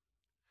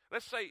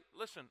 Let's say,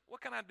 listen, what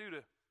can I do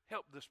to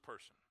help this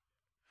person?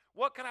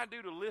 What can I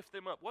do to lift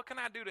them up? What can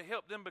I do to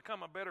help them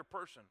become a better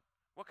person?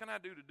 What can I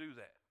do to do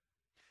that?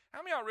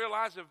 How many of y'all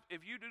realize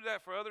if you do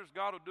that for others,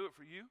 God will do it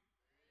for you?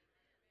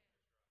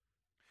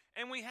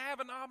 And we have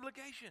an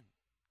obligation.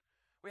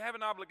 We have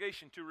an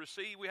obligation to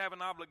receive. We have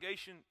an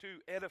obligation to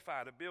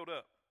edify, to build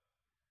up.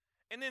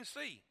 And then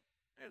C,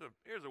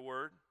 here's a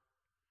word.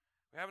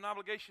 We have an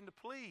obligation to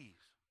please.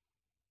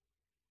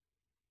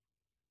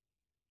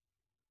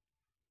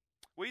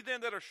 We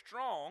then that are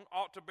strong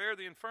ought to bear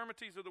the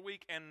infirmities of the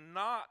weak and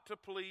not to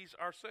please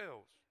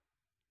ourselves.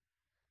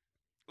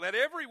 Let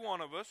every one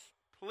of us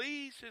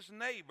please his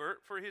neighbor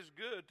for his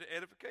good to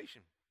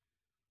edification.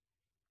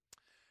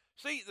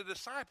 See, the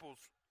disciples,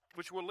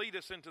 which will lead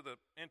us into the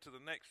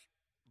next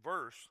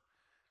verse,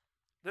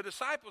 the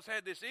disciples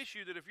had this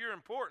issue that if you're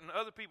important,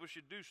 other people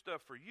should do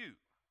stuff for you.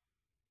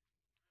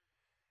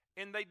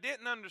 And they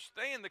didn't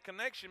understand the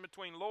connection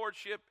between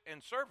lordship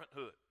and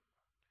servanthood.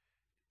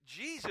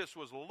 Jesus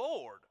was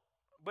Lord,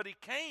 but he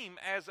came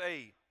as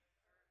a...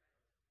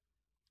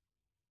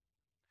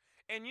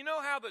 And you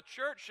know how the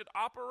church should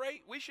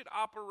operate? We should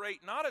operate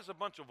not as a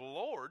bunch of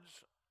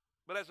lords,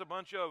 but as a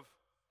bunch of...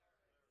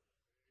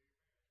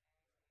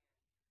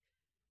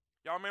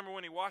 Y'all remember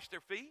when he washed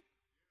their feet?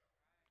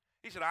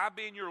 He said, I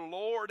being your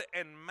Lord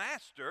and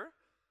Master.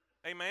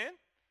 Amen?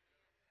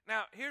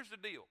 Now, here's the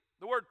deal.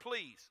 The word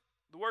please,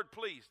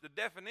 the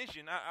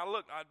definition, I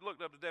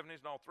looked up the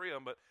definition of all three of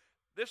them, but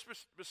this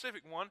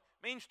specific one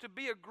means to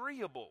be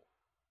agreeable.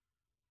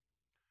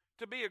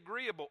 To be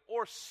agreeable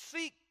or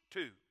seek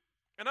to.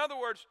 In other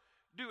words,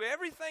 do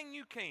everything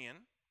you can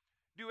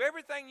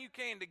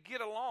to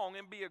get along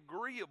and be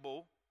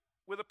agreeable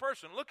with a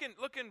person. Look in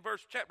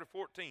chapter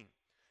 14.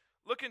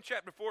 Look in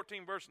chapter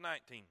 14, verse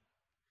 19.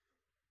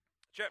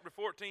 Chapter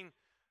 14,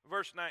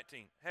 verse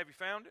 19. Have you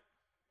found it?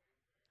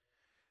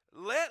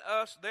 Let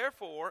us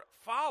therefore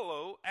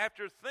follow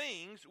after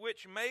things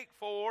which make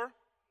for,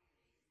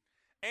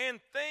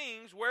 and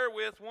things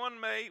wherewith one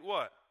may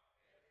what?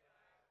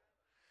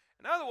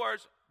 In other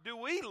words, do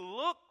we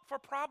look for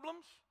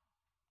problems?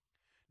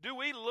 Do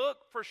we look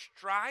for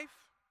strife?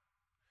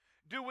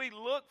 Do we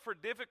look for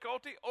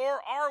difficulty?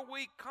 Or are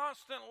we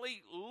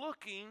constantly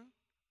looking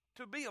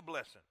to be a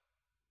blessing.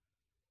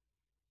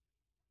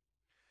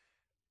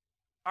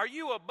 Are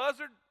you a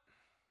buzzard?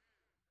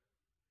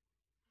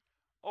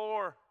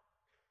 Or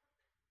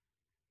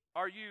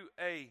are you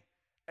a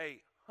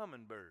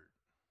hummingbird?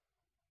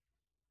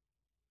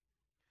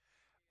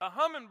 A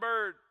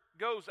hummingbird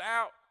goes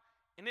out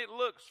and it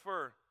looks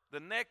for the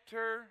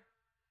nectar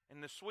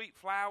and the sweet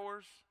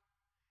flowers.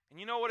 And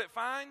you know what it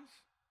finds?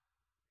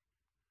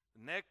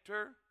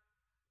 Nectar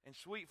and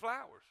sweet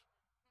flowers.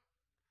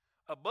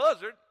 A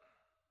buzzard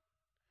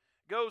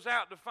goes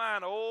out to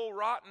find old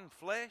rotten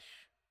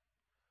flesh,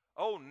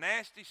 old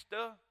nasty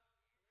stuff.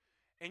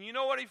 And you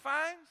know what he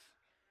finds?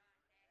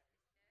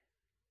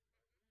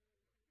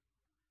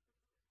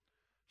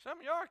 Some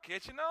of y'all are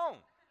catching on.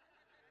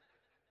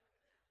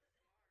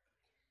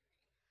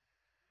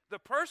 The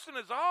person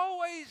has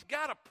always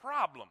got a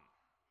problem.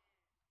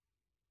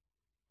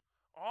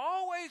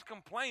 Always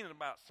complaining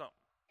about something.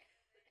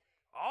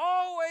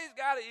 Always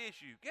got an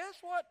issue.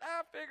 Guess what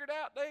I figured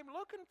out they're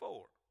looking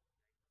for?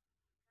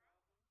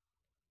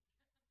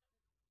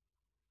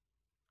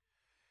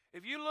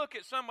 If you look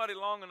at somebody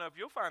long enough,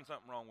 you'll find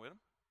something wrong with them.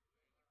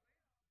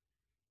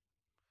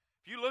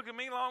 If you look at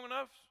me long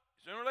enough,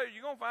 sooner or later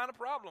you're going to find a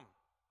problem.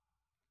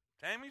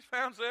 Tammy's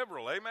found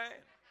several, amen.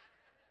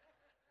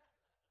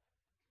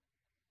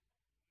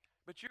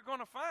 But you're going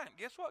to find,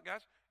 guess what,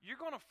 guys? You're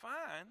going to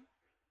find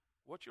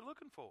what you're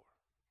looking for.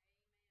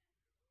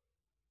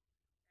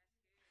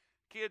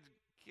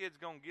 Kid's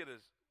going to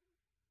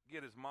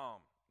get his mom.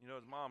 You know,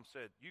 his mom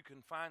said, you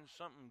can find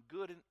something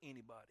good in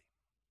anybody.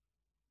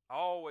 I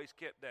always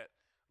kept that.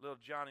 Little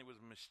Johnny was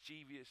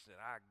mischievous and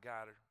I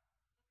got her.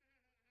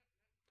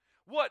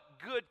 What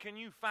good can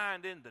you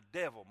find in the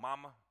devil,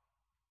 Mama?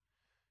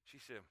 She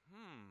said,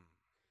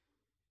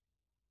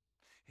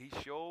 he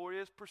sure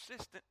is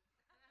persistent.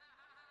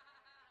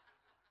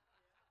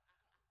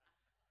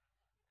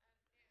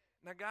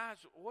 Now, guys,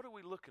 what are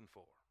we looking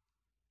for?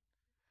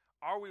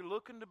 Are we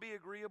looking to be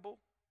agreeable?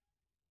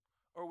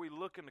 Or are we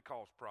looking to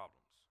cause problems?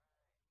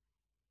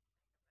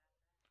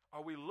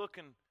 Are we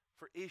looking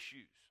for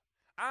issues?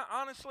 I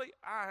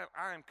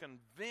am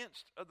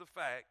convinced of the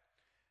fact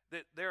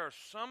that there are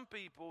some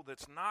people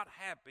that's not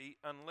happy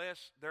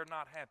unless they're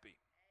not happy.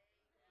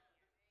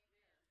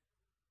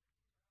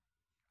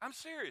 I'm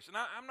serious, and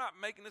I'm not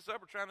making this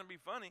up or trying to be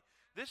funny.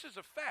 This is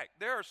a fact.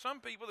 There are some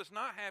people that's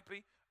not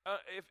happy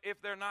if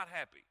they're not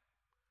happy.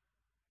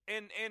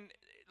 And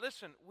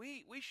listen,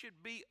 we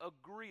should be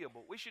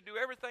agreeable. We should do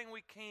everything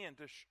we can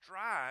to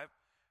strive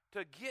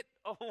to get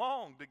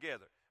along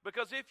together.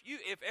 Because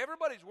if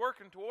everybody's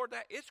working toward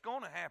that, it's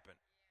going to happen.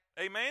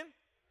 Amen?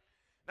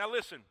 Now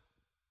listen,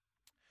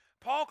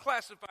 Paul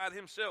classified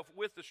himself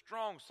with the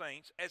strong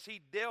saints as he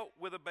dealt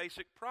with a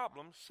basic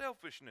problem,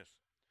 selfishness.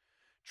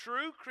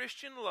 True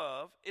Christian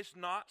love is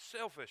not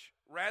selfish.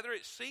 Rather,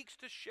 it seeks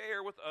to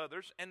share with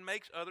others and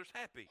makes others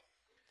happy.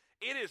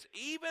 It is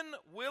even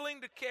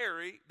willing to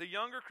carry the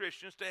younger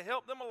Christians to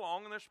help them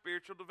along in their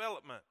spiritual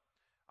development.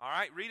 All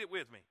right, read it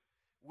with me.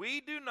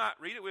 Read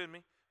it with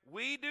me.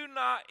 We do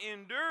not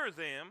endure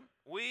them.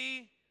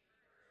 Read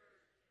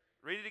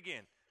it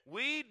again.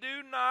 We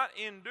do not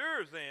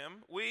endure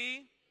them.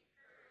 We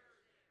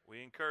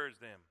encourage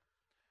them.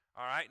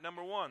 All right,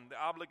 number one,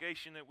 the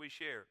obligation that we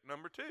share.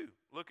 Number two,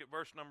 look at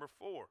verse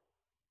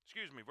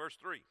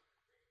 3.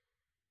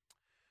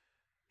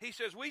 He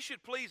says we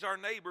should please our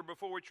neighbor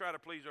before we try to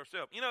please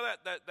ourselves. You know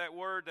that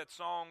word, that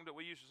song that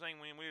we used to sing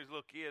when we was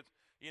little kids,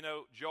 you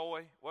know,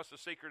 joy. What's the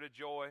secret of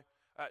joy?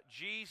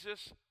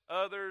 Jesus,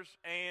 others,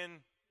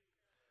 and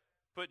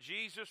put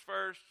Jesus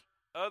first,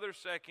 others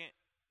second,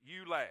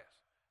 you last.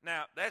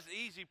 Now, that's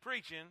easy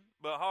preaching,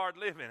 but hard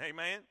living,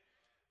 amen?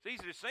 It's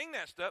easy to sing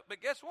that stuff,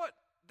 but guess what?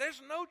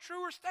 There's no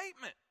truer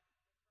statement.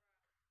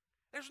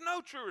 There's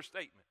no truer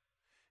statement.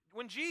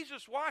 When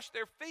Jesus washed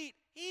their feet,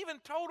 he even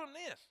told them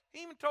this.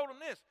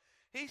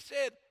 He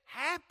said,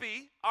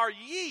 happy are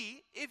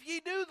ye if ye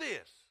do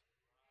this.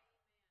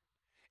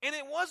 And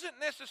it wasn't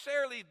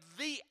necessarily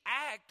the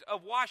act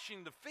of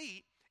washing the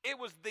feet. It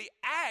was the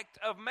act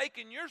of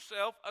making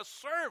yourself a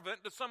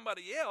servant to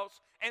somebody else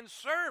and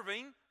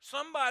serving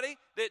somebody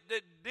that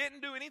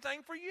didn't do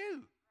anything for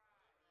you.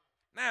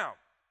 Now,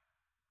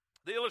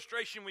 the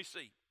illustration we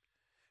see.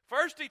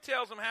 First, he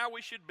tells them how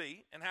we should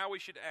be and how we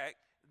should act.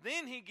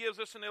 Then he gives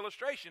us an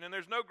illustration, and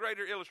there's no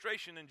greater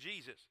illustration than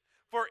Jesus.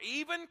 For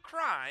even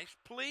Christ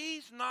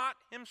pleased not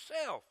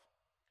himself,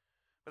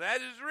 but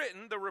as is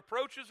written, the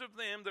reproaches of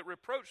them that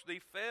reproached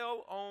thee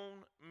fell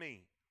on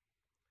me.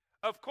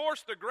 Of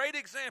course, the great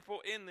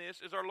example in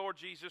this is our Lord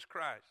Jesus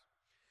Christ.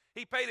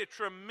 He paid a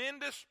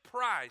tremendous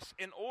price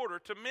in order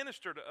to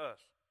minister to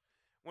us.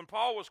 When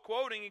Paul was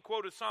quoting, he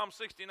quoted Psalm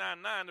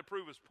 69:9 to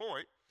prove his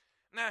point.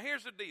 Now,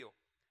 here's the deal.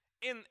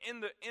 In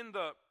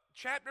the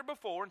chapter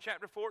before, in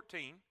chapter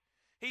 14,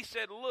 he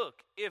said,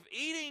 look, if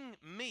eating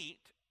meat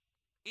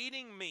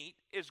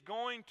is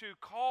going to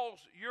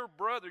cause your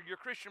brother, your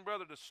Christian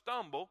brother, to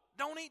stumble,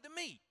 don't eat the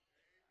meat.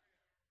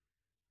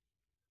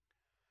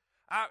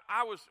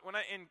 I was, when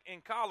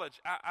in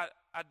college, I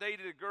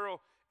dated a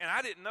girl, And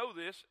I didn't know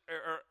this,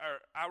 or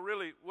I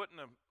really wouldn't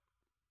have,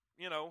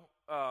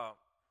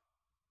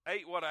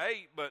 ate what I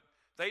ate, but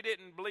they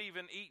didn't believe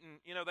in eating,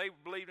 they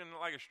believed in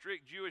like a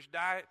strict Jewish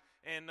diet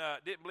and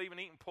didn't believe in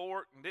eating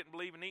pork and didn't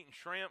believe in eating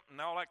shrimp and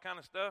all that kind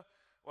of stuff.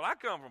 Well, I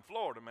come from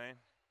Florida, man.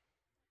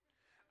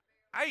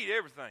 I eat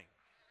everything.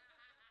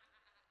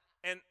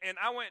 And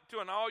I went to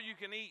an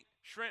all-you-can-eat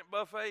shrimp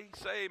buffet.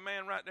 Say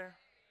amen right there.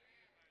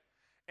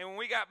 And when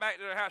we got back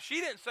to the house,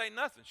 she didn't say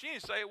nothing. She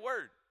didn't say a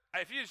word.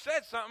 If you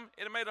said something,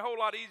 it would have made it a whole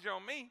lot easier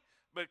on me.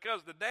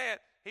 Because the dad,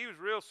 he was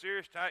real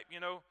serious type,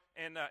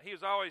 and he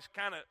was always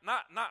kind of,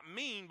 not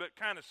mean, but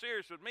kind of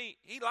serious with me.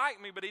 He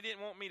liked me, but he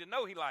didn't want me to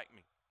know he liked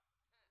me.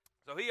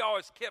 So he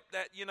always kept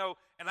that,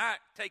 and I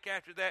take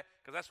after that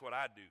because that's what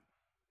I do.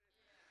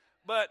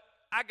 But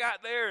I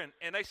got there,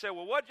 and they said,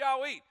 well, what'd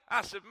y'all eat?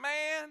 I said,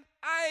 man,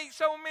 I ate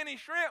so many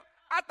shrimp,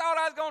 I thought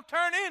I was going to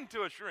turn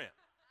into a shrimp.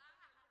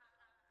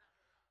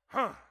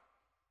 I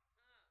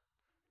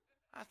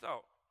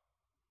thought,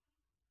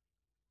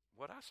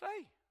 what'd I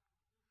say?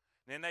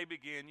 And then they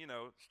begin,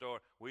 story,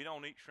 we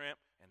don't eat shrimp,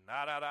 and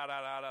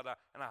da-da-da-da-da-da-da.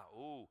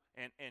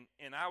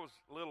 And I was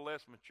a little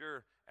less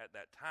mature at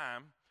that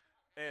time,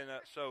 and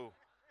so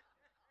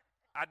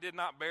I did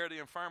not bear the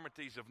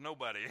infirmities of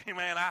nobody.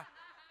 Amen.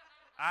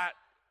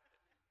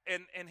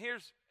 And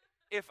here's,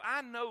 if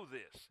I know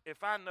this,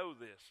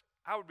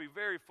 I would be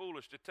very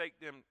foolish to take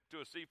them to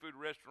a seafood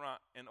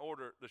restaurant and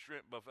order the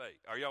shrimp buffet.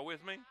 Are y'all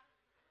with me?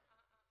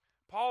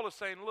 Paul is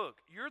saying, look,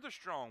 you're the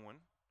strong one.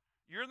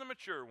 You're the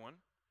mature one.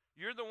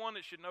 You're the one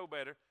that should know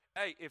better.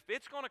 Hey, if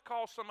it's going to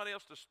cause somebody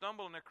else to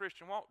stumble in their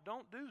Christian walk,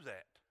 don't do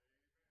that.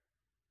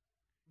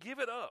 Give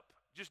it up.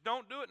 Just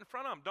don't do it in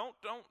front of them.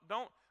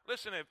 Don't.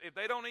 Listen, if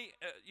they don't eat,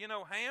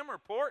 ham or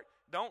pork,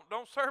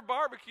 don't serve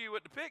barbecue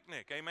at the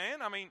picnic.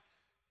 Amen? I mean,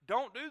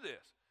 don't do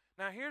this.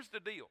 Now, here's the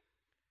deal.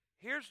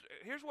 Here's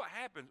what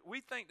happens.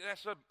 We think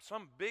that's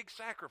some big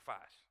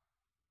sacrifice.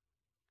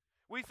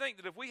 We think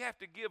that if we have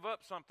to give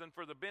up something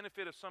for the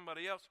benefit of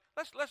somebody else,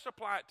 let's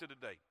apply it to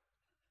today.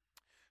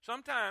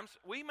 Sometimes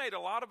we made a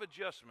lot of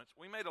adjustments.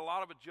 We made a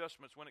lot of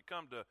adjustments when it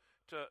comes to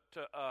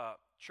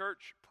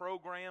church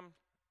program,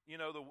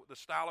 the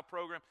style of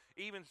program,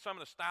 even some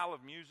of the style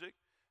of music,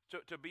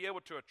 to be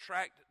able to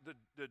attract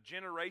the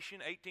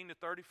generation 18 to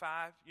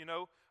 35.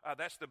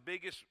 That's the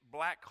biggest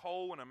black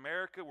hole in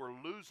America. We're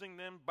losing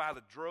them by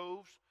the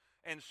droves.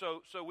 And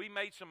so we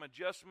made some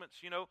adjustments,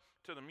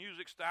 to the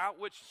music style,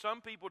 which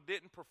some people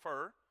didn't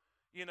prefer,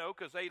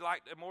 because they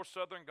liked a more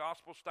Southern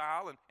gospel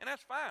style, and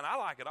that's fine. I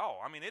like it all.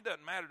 I mean, it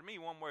doesn't matter to me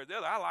one way or the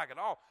other. I like it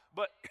all.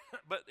 But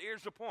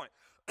here's the point.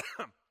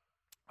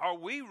 Are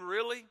we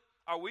really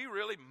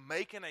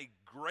making a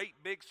great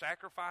big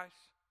sacrifice?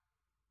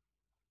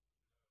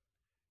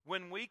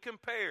 When we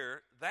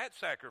compare that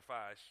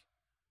sacrifice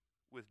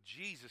with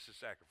Jesus'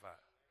 sacrifice.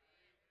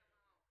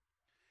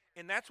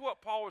 And that's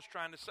what Paul is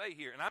trying to say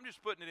here. And I'm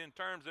just putting it in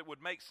terms that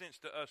would make sense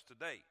to us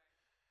today.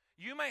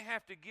 You may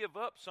have to give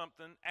up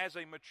something as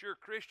a mature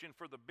Christian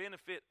for the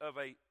benefit of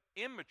an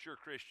immature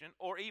Christian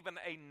or even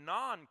a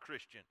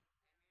non-Christian.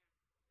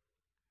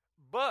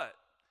 But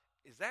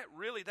is that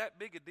really that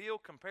big a deal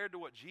compared to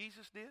what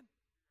Jesus did?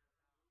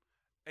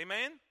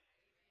 Amen?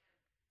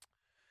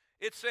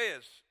 It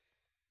says,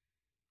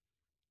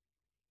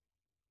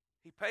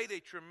 he paid a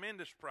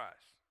tremendous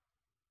price.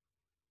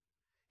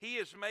 He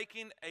is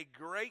making a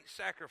great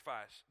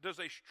sacrifice. Does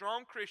a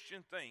strong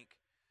Christian think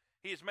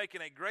he is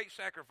making a great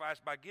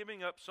sacrifice by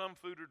giving up some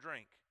food or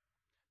drink?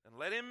 Then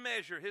let him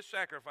measure his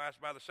sacrifice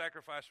by the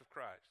sacrifice of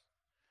Christ.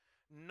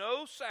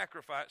 No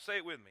sacrifice, say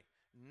it with me,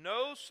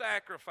 no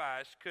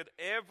sacrifice could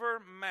ever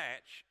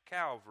match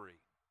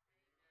Calvary.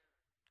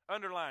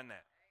 Underline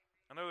that.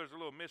 I know there's a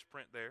little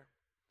misprint there.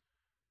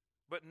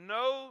 But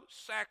no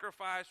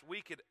sacrifice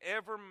we could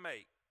ever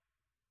make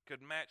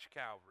could match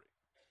Calvary.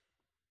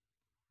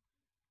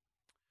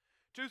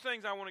 Two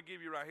things I want to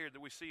give you right here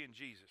that we see in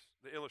Jesus,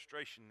 the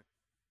illustration.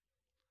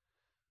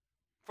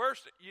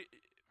 First,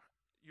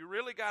 you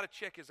really got to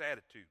check his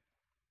attitude.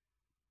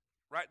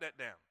 Write that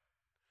down.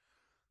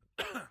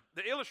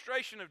 The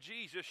illustration of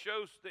Jesus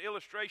shows the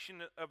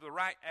illustration of the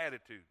right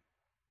attitude.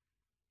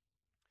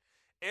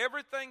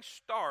 Everything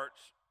starts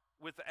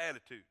with the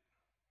attitude.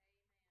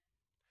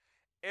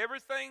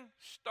 Everything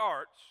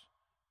starts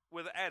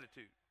with the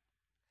attitude.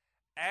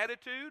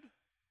 Attitude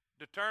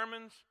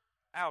determines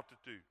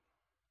altitude.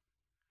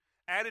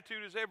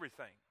 Attitude is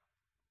everything.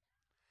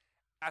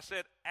 I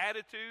said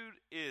attitude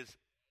is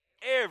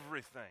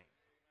everything.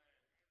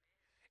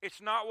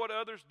 It's not what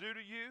others do to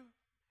you.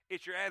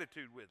 It's your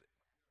attitude with it.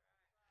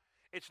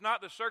 It's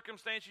not the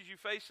circumstances you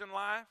face in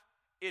life.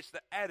 It's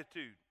the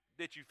attitude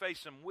that you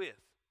face them with.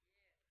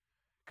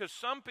 Because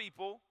some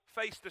people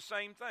face the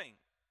same thing.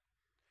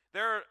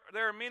 There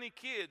are many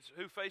kids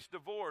who face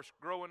divorce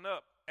growing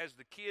up as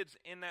the kids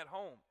in that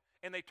home.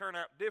 And they turn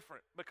out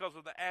different because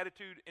of the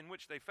attitude in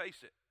which they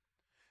face it.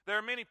 There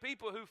are many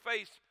people who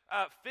face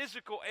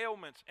physical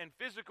ailments and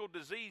physical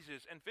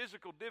diseases and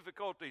physical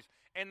difficulties,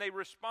 and they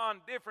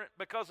respond different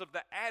because of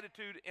the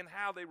attitude in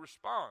how they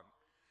respond.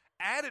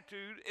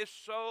 attitude is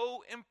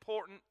so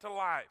important to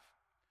life.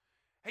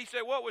 He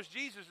said, what was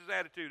Jesus'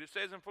 attitude? It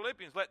says in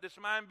Philippians, let this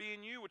mind be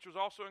in you, which was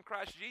also in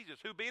Christ Jesus,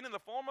 who being in the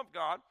form of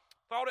God,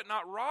 thought it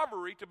not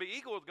robbery to be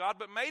equal with God,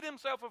 but made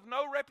himself of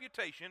no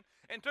reputation,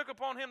 and took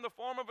upon him the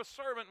form of a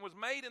servant, and was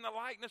made in the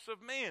likeness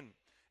of men.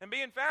 And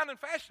being found in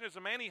fashion as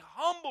a man, he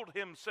humbled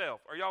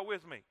himself. Are y'all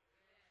with me?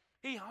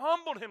 He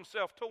humbled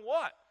himself to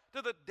what?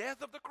 To the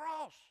death of the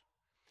cross.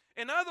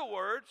 In other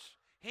words,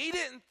 he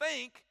didn't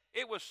think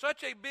it was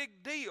such a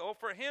big deal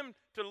for him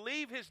to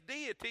leave his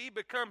deity,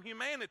 become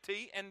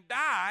humanity, and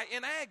die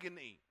in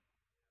agony.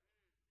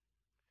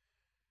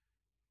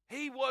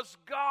 He was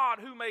God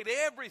who made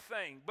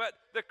everything, but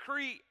the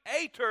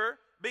Creator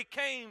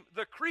became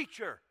the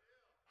creature.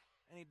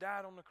 And he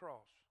died on the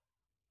cross.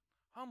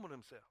 Humbled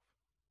himself.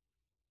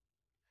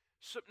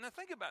 So, now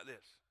think about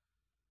this.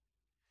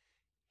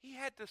 He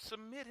had to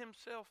submit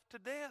himself to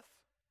death.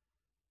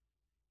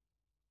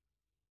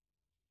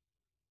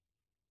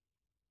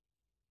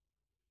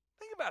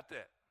 Think about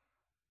that.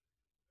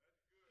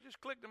 It just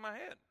clicked in my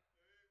head.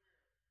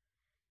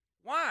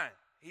 Why?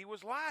 He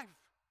was life.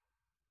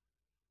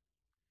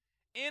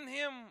 In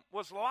him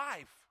was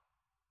life.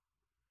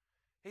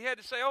 He had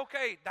to say,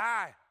 okay,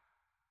 die.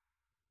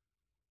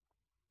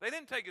 They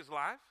didn't take his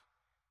life.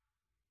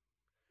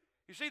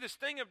 You see, the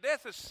sting of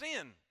death is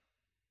sin.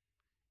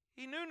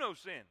 He knew no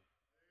sin.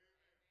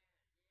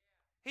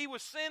 He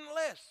was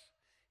sinless.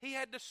 He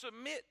had to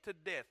submit to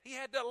death. He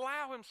had to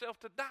allow himself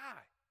to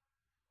die.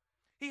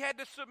 He had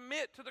to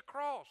submit to the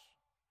cross.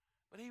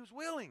 But he was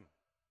willing.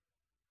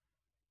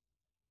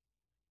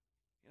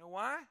 You know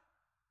why?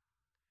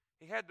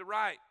 He had the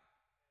right.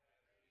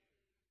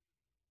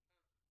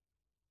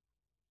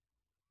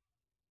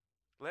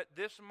 Let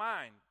this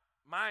mind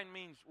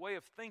means way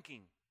of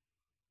thinking.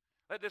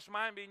 Let this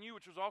mind be in you,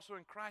 which was also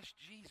in Christ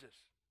Jesus.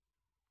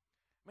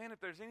 Man, if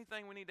there's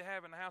anything we need to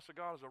have in the house of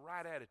God, is a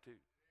right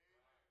attitude.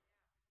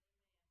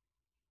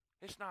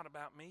 It's not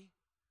about me.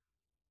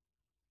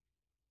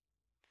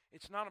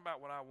 It's not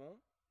about what I want.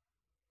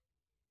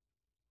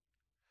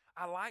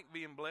 I like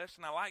being blessed,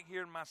 and I like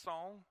hearing my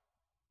song.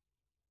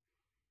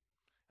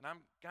 And I'm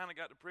kind of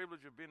got the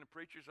privilege of being a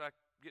preacher, so I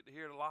get to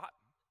hear it a lot.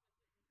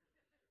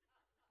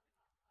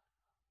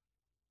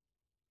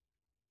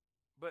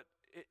 But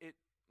it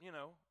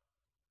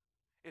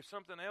if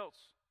something else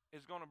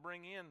is going to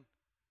bring in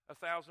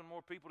 1,000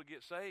 more people to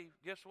get saved,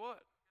 guess what?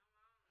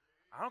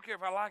 I don't care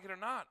if I like it or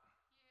not.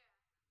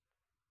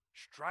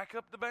 Strike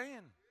up the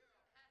band.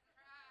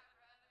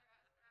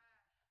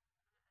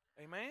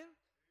 Amen?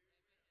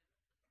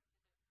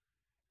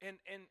 And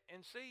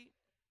see,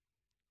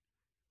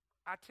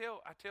 I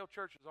tell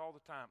churches all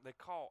the time, they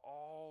call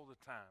all the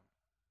time.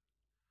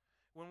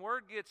 When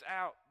word gets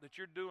out that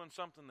you're doing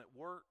something that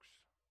works,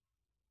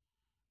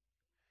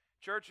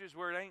 churches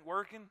where it ain't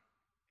working,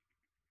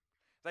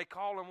 they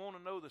call and want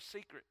to know the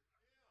secret.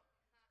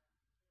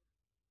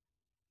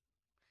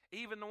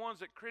 Even the ones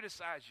that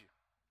criticize you.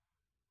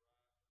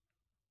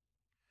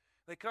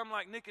 They come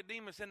like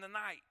Nicodemus in the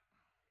night.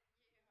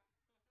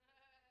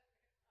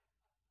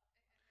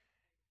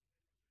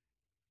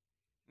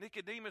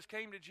 Nicodemus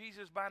came to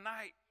Jesus by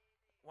night.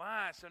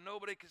 Why? So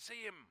nobody could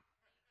see him.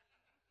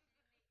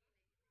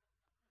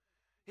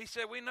 He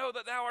said, we know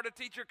that thou art a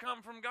teacher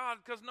come from God,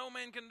 because no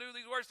man can do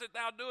these works that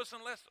thou doest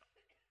unless.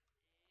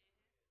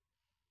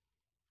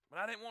 But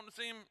I didn't want to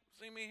see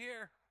me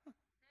here.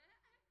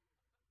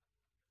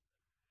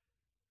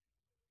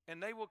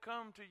 And they will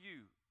come to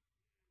you,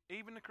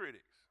 even the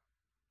critics.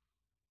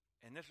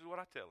 And this is what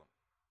I tell them.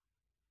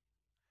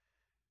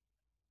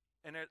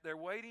 And they're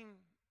waiting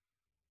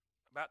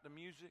about the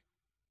music,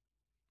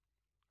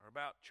 or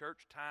about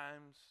church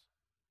times,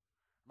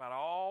 about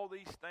all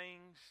these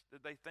things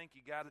that they think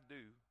you got to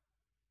do.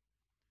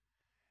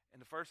 And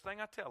the first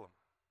thing I tell them,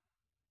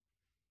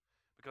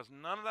 because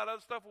none of that other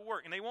stuff will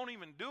work, and they won't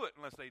even do it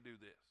unless they do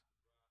this.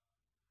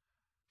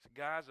 So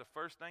guys, the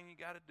first thing you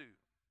got to do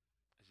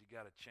is you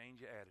got to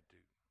change your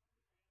attitude.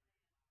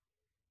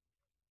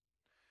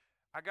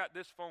 I got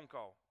this phone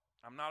call.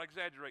 I'm not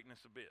exaggerating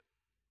this a bit.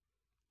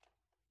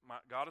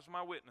 God is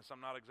my witness.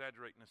 I'm not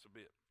exaggerating this a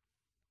bit.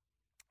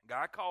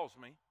 Guy calls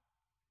me,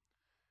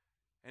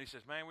 and he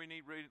says, man, we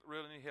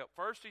really need help.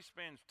 First, he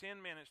spends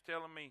 10 minutes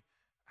telling me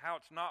how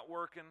it's not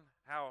working,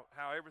 how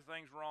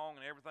everything's wrong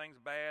and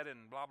everything's bad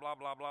and blah, blah,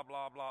 blah, blah,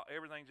 blah, blah.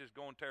 Everything's just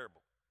going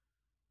terrible.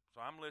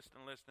 So I'm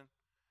listening.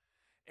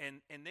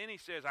 And then he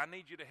says, I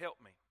need you to help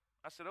me.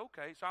 I said,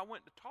 okay. So I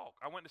went to talk.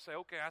 I went to say,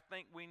 okay, I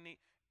think we need.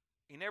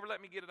 He never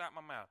let me get it out of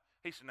my mouth.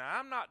 He said, now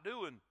I'm not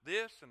doing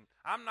this, and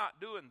I'm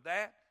not doing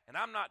that, and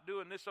I'm not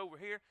doing this over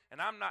here,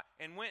 and I'm not,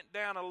 and went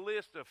down a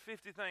list of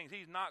 50 things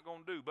he's not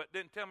going to do, but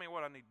didn't tell me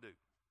what I need to do.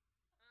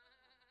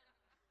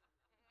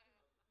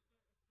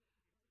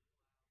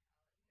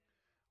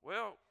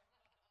 Well,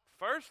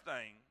 first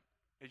thing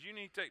is you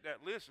need to take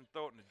that list and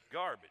throw it in the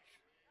garbage.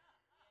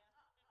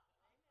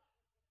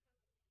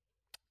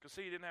 Because,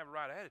 see, he didn't have the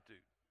right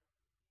attitude.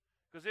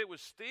 Because it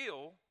was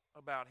still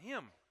about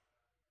him.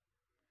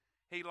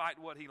 He liked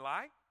what he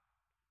liked.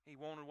 He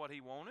wanted what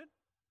he wanted.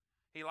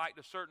 He liked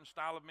a certain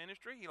style of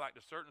ministry. He liked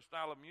a certain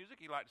style of music.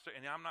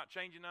 And I'm not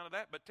changing none of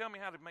that, but tell me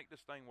how to make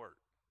this thing work.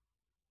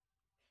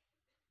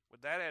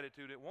 With that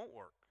attitude, it won't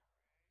work.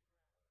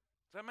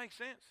 Does that make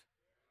sense?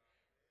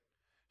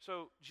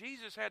 So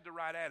Jesus had the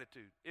right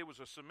attitude. It was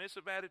a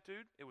submissive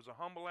attitude. It was a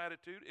humble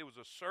attitude. It was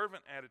a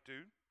servant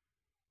attitude.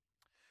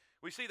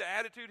 We see the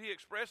attitude he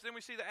expressed, then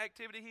we see the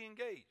activity he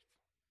engaged.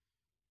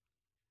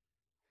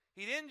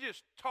 He didn't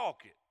just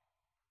talk it.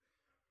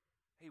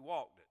 He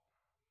walked it.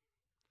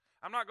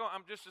 I'm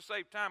just to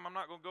save time, I'm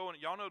not going to go in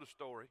it. Y'all know the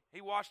story. He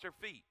washed their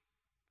feet.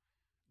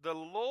 The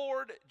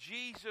Lord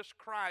Jesus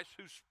Christ,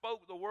 who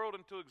spoke the world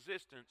into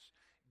existence,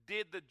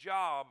 did the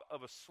job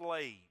of a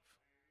slave.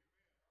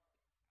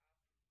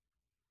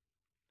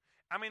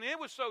 I mean, it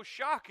was so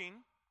shocking.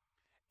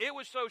 It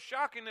was so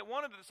shocking that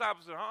one of the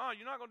disciples said,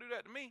 you're not going to do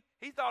that to me.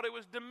 He thought it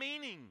was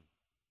demeaning.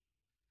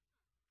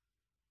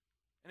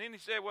 And then he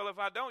said, well, if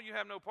I don't, you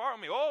have no part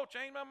with me. Oh,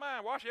 change my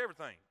mind. Wash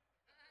everything.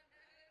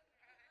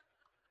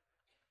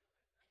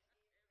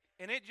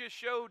 And it just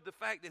showed the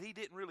fact that he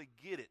didn't really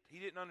get it. He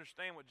didn't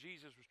understand what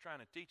Jesus was trying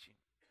to teach him.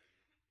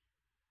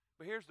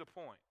 But here's the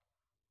point.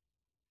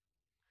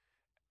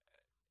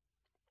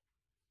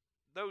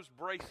 Those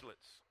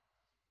bracelets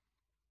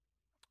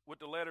with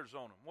the letters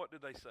on them, what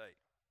did they say?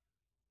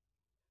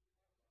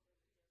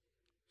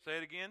 Say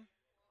it again.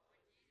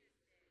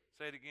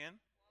 Say it again.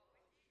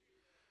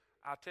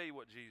 I'll tell you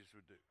what Jesus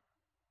would do.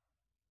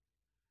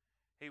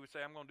 He would say,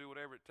 I'm going to do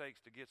whatever it takes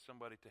to get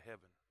somebody to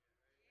heaven.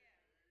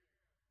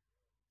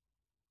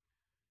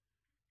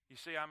 You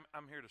see,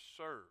 I'm here to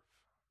serve.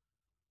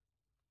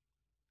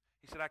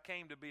 He said, I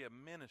came to be a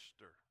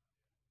minister,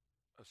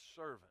 a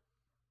servant.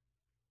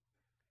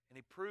 And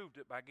he proved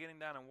it by getting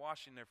down and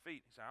washing their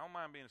feet. He said, I don't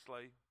mind being a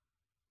slave.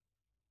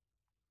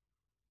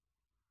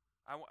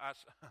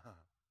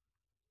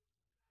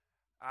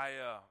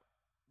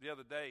 The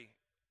other day,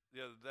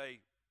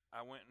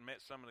 I went and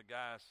met some of the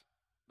guys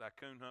that I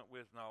coon hunt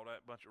with and all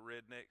that, bunch of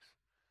rednecks.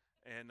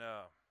 And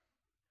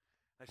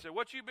they said,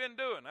 what you been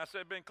doing? I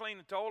said, been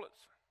cleaning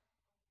toilets.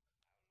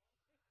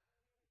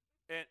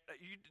 And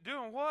you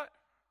doing what?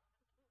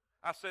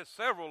 I said,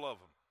 several of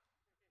them.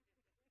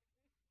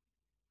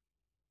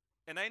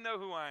 And they know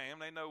who I am.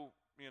 They know,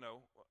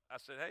 I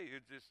said, hey,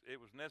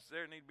 it was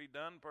necessary, it need to be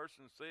done. The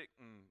person's sick,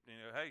 and,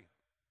 hey,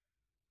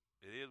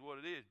 it is what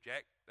it is,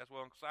 Jack. That's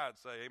what Uncle Si would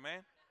say,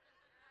 amen?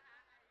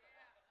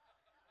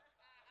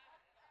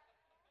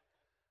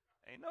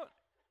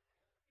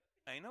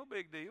 Ain't no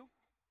big deal.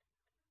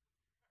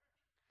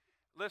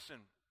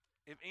 Listen,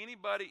 if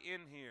anybody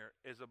in here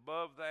is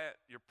above that,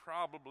 you're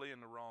probably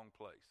in the wrong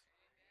place.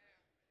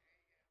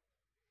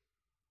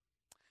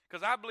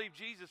 Because I believe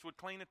Jesus would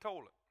clean a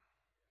toilet.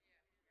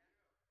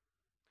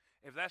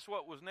 If that's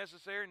what was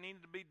necessary,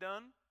 needed to be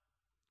done,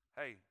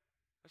 hey,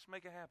 let's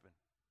make it happen.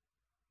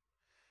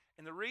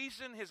 And the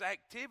reason his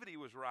activity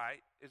was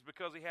right is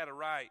because he had a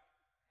right.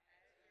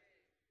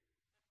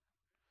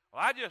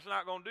 Well, I'm just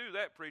not going to do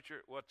that,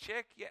 preacher. Well,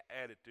 check your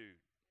attitude.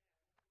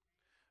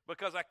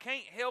 Because I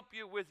can't help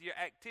you with your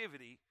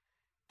activity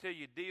till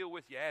you deal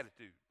with your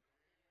attitude.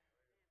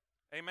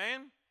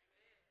 Amen?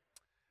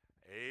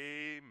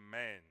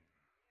 Amen.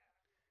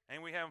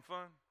 Ain't we having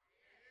fun?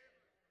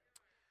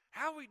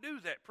 How do we do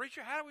that,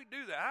 preacher? How do we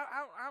do that?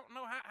 I don't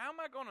know. How am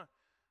I going to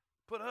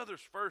put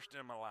others first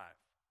in my life?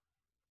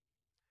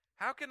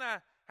 How can I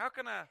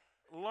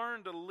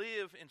learn to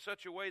live in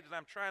such a way that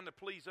I'm trying to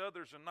please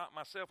others and not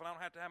myself, and I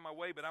don't have to have my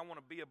way, but I want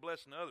to be a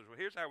blessing to others? Well,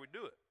 here's how we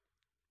do it.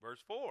 Verse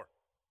 4.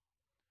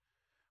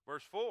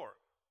 Verse 4.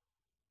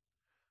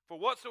 For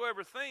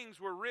whatsoever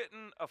things were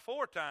written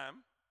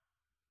aforetime,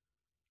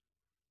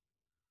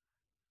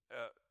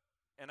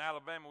 in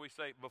Alabama we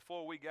say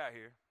before we got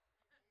here,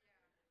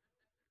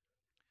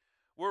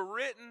 were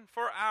written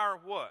for our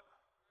what?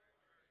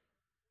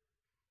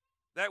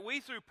 That we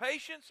through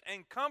patience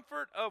and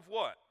comfort of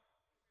what?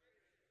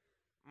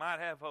 Might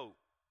have hope.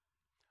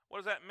 What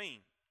does that mean?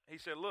 He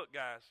said, look,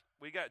 guys,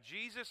 we got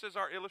Jesus as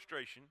our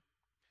illustration.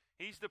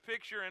 He's the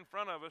picture in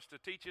front of us to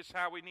teach us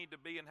how we need to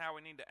be and how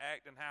we need to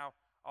act and how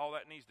all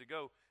that needs to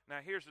go. Now,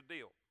 here's the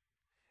deal.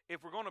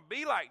 If we're going to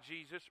be like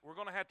Jesus, we're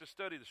going to have to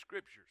study the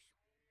Scriptures.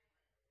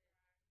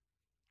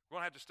 We're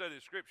going to have to study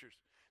the Scriptures.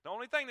 The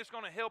only thing that's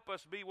going to help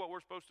us be what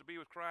we're supposed to be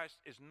with Christ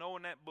is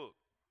knowing that book.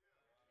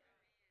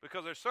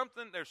 Because there's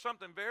something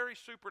very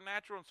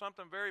supernatural and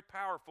something very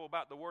powerful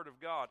about the Word of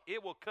God.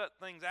 It will cut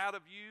things out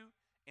of you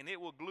and it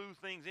will glue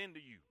things into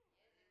you.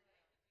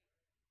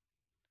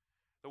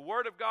 The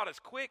Word of God is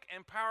quick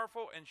and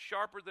powerful and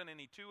sharper than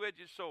any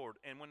two-edged sword.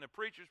 And when the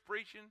preacher's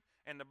preaching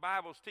and the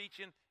Bible's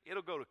teaching,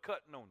 it'll go to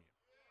cutting on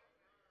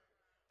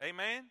you.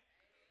 Amen?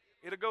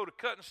 It'll go to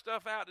cutting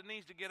stuff out that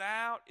needs to get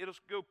out. It'll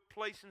go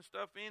placing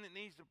stuff in that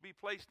needs to be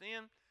placed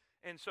in.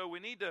 And so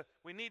we need to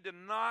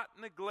not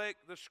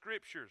neglect the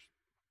Scriptures.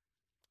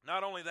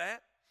 Not only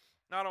that,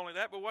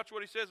 but watch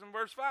what he says in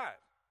verse 5.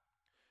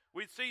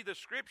 We see the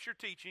Scripture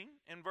teaching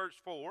in verse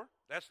 4.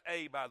 That's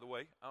A, by the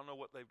way. I don't know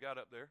what they've got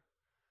up there.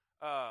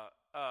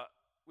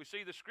 We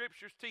see the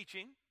Scriptures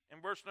teaching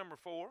in verse number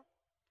 4.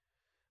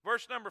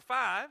 Verse number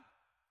 5,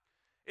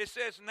 It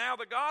says, now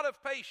the God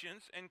of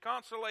patience and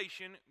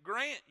consolation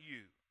grant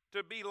you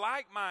to be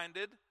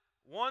like-minded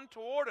one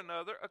toward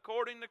another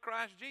according to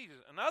Christ Jesus.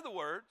 In other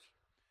words,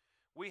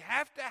 we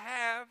have to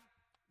have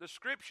the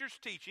Scriptures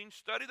teaching,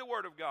 study the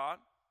Word of God,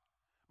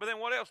 but then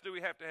what else do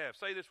we have to have?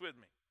 Say this with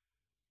me.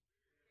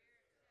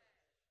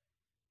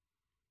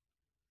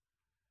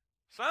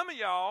 Some of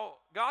y'all,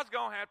 God's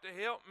going to have to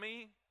help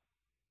me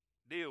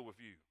deal with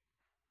you.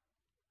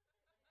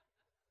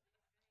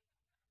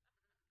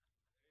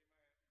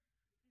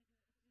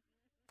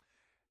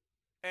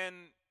 And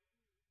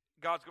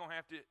God's going to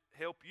have to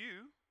help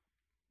you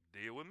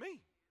deal with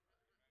me.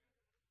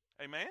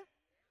 Amen?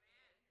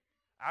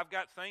 I've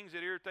got things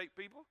that irritate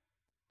people.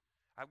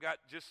 I've got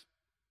just,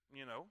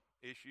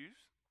 issues.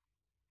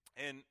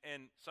 And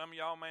some of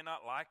y'all may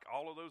not like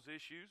all of those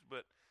issues,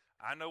 but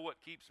I know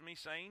what keeps me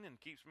sane and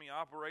keeps me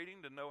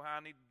operating to know how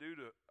I need to do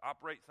to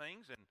operate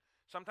things. And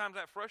sometimes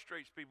that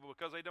frustrates people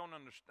because they don't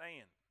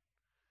understand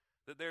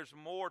that there's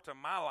more to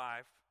my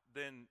life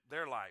than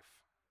their life.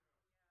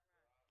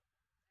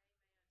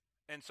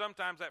 And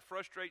sometimes that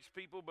frustrates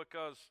people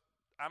because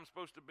I'm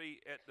supposed to be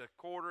at the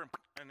quarter,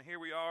 and here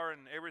we are,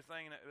 and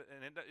everything,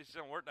 and it just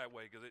don't work that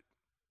way because it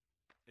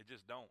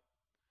just don't.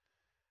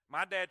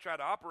 My dad tried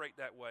to operate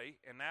that way,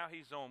 and now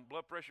he's on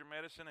blood pressure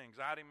medicine,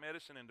 anxiety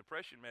medicine, and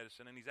depression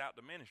medicine, and he's out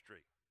to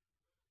ministry.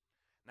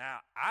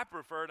 Now, I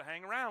prefer to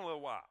hang around a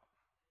little while.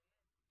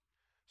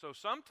 So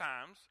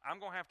sometimes I'm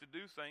going to have to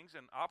do things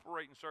and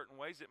operate in certain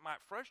ways that might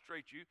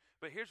frustrate you,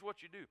 but here's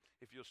what you do.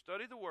 If you'll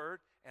study the Word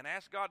and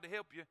ask God to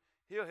help you,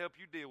 He'll help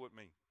you deal with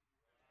me.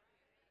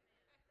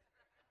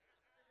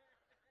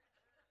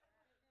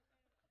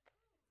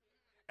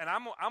 And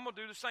I'm going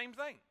to do the same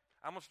thing.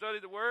 I'm going to study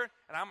the Word,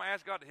 and I'm going to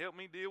ask God to help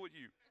me deal with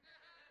you.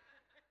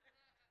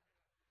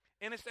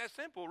 And it's that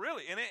simple,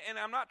 really. And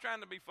I'm not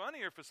trying to be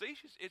funny or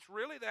facetious. It's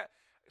really that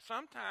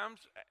sometimes,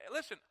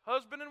 listen,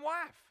 husband and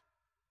wife.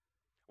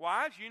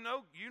 Wives, you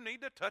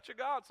need the touch of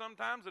God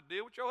sometimes to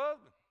deal with your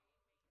husband.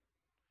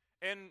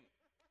 And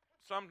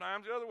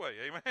sometimes the other way,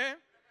 amen?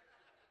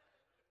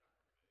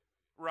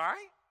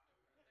 Right?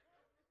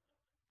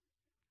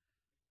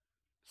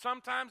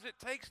 Sometimes it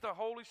takes the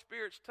Holy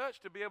Spirit's touch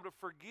to be able to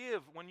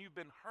forgive when you've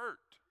been hurt.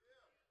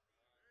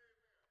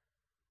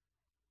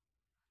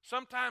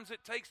 Sometimes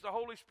it takes the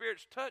Holy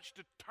Spirit's touch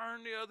to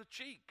turn the other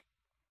cheek,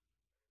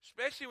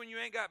 especially when you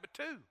ain't got but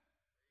two.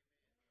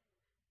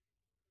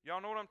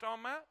 Y'all know what I'm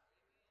talking about?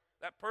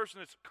 That person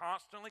is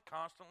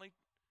constantly.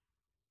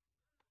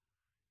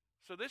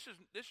 So this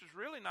is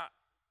really not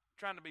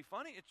trying to be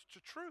funny. It's the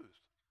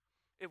truth.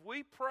 If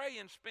we pray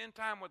and spend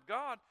time with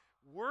God,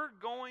 we're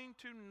going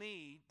to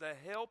need the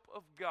help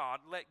of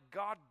God. Let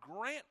God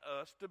grant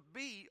us to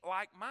be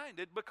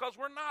like-minded, because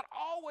we're not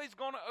always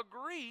going to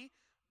agree,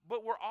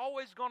 but we're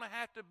always going to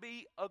have to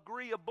be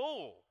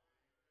agreeable.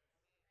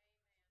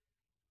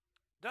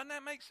 Doesn't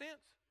that make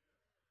sense?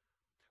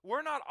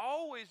 We're not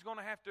always going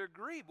to have to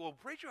agree. Well,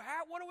 preacher,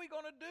 what are we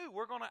going to do?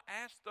 We're going to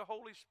ask the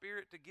Holy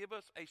Spirit to give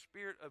us a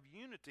spirit of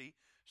unity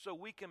so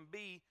we can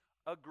be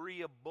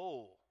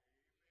agreeable.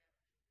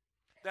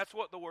 That's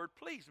what the word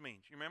please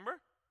means. You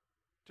remember?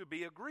 To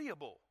be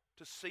agreeable,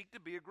 to seek to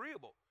be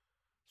agreeable.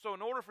 So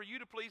in order for you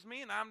to please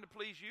me and I'm to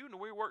please you, and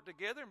we work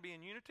together and be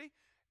in unity,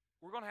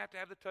 we're going to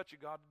have the touch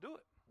of God to do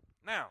it.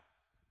 Now,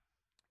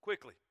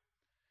 quickly,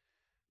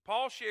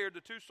 Paul shared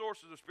the two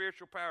sources of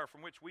spiritual power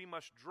from which we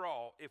must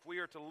draw if we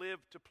are to live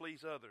to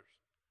please others: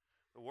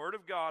 the Word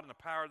of God and the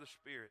power of the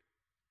Spirit.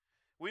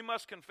 We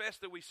must confess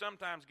that we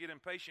sometimes get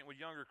impatient with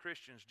younger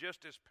Christians,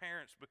 just as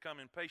parents become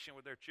impatient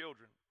with their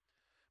children.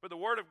 But the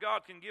Word of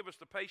God can give us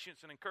the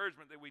patience and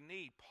encouragement that we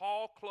need.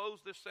 Paul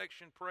closed this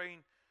section praying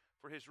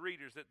for his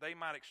readers that they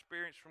might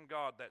experience from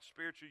God that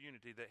spiritual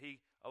unity that He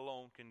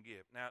alone can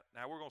give. Now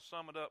we're going to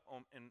sum it up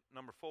in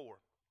number 4.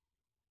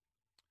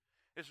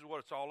 This is what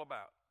it's all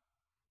about.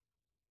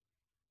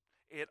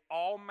 It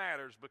all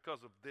matters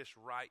because of this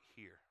right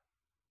here.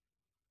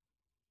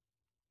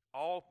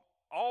 All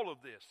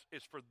of this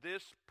is for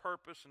this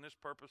purpose and this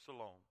purpose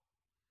alone.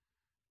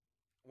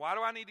 Why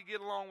do I need to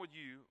get along with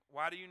you?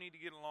 Why do you need to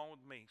get along with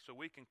me? So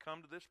we can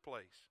come to this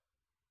place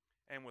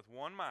and with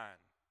one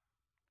mind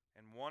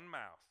and one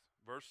mouth,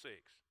 verse 6,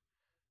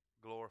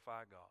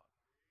 glorify God.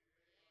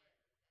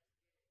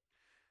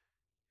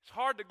 It's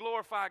hard to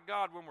glorify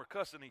God when we're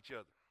cussing each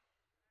other.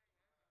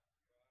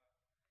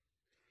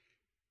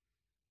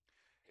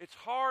 It's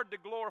hard to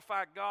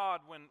glorify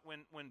God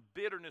when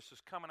bitterness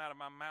is coming out of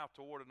my mouth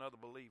toward another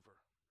believer.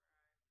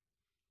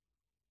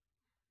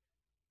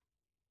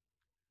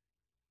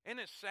 Isn't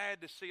it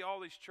sad to see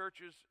all these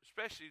churches,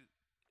 especially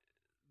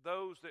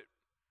those that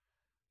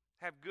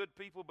have good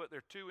people but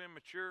they're too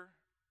immature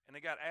and they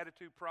got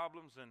attitude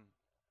problems and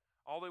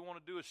all they want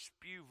to do is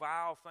spew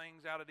vile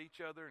things out at each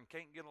other and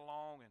can't get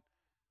along? And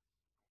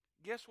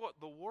guess what?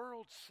 The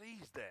world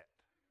sees that.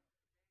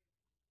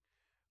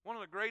 One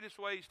of the greatest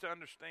ways to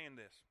understand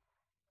this,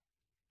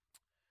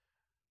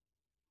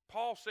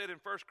 Paul said in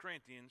 1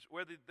 Corinthians,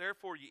 whether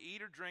therefore you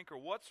eat or drink or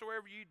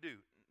whatsoever you do,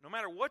 no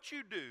matter what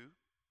you do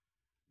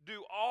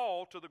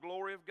all to the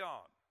glory of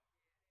God.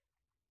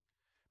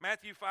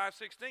 Matthew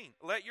 5:16.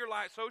 Let your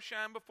light so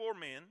shine before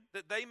men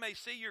that they may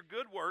see your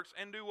good works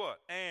and do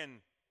what?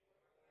 And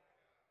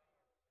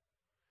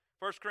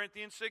 1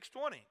 Corinthians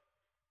 6:20.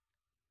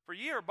 For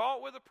ye are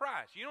bought with a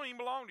price. You don't even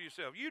belong to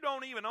yourself. You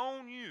don't even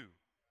own you.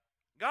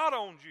 God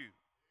owns you.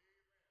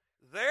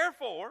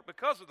 Therefore,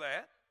 because of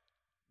that,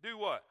 do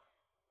what?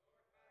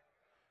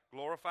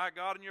 Glorify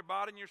God in your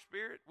body and your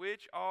spirit,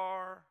 which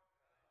are...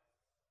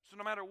 So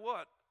no matter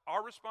what,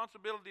 our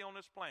responsibility on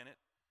this planet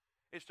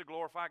is to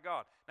glorify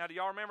God. Now, do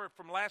y'all remember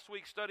from last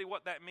week's study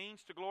what that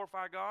means to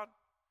glorify God?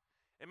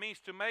 It means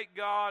to make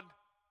God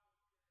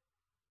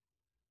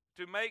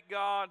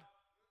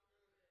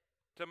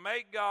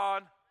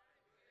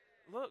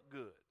look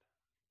good.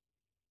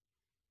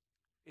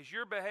 Is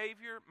your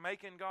behavior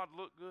making God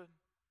look good?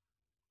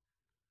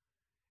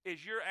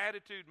 Is your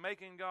attitude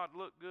making God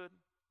look good?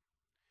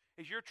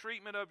 Is your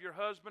treatment of your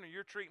husband or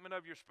your treatment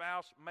of your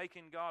spouse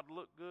making God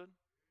look good?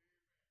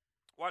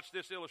 Watch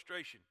this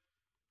illustration.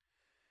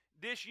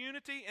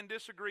 Disunity and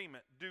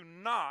disagreement do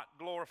not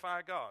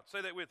glorify God.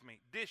 Say that with me.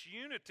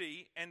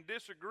 Disunity and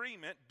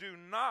disagreement do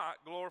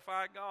not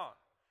glorify God.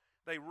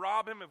 They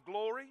rob him of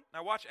glory.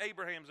 Now watch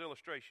Abraham's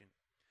illustration.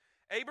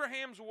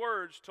 Abraham's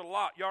words to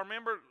Lot. Y'all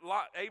remember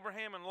Lot,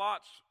 Abraham and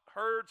Lot's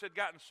herds had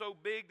gotten so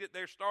big that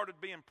there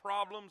started being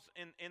problems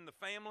in the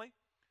family.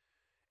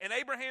 And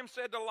Abraham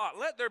said to Lot,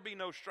 let there be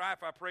no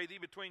strife, I pray thee,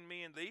 between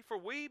me and thee, for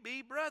we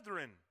be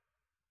brethren.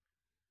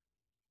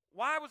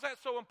 Why was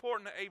that so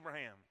important to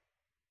Abraham?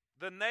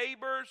 The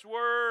neighbors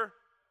were...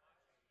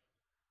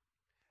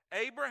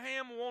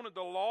 Abraham wanted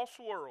the lost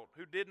world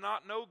who did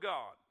not know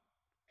God.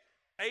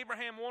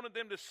 Abraham wanted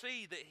them to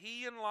see that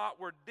he and Lot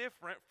were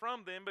different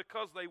from them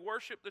because they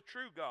worshiped the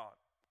true God.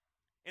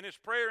 In his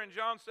prayer in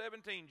John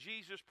 17,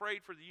 Jesus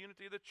prayed for the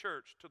unity of the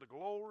church to the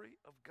glory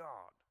of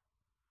God.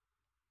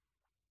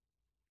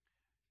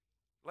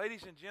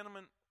 Ladies and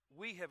gentlemen,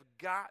 we have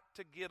got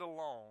to get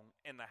along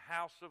in the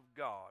house of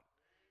God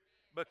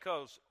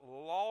because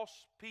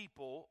lost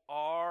people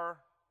are...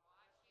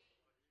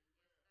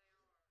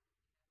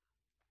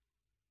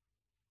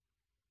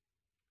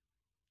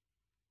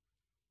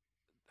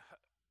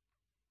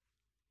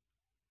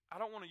 I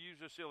don't want to use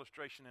this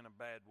illustration in a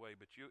bad way,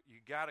 but you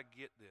got to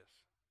get this.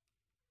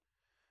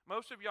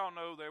 Most of y'all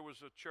know there was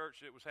a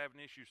church that was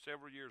having issues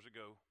several years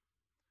ago,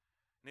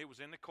 and it was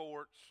in the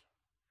courts,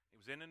 it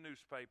was in the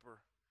newspaper,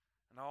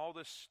 and all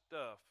this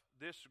stuff,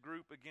 this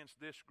group against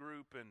this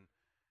group,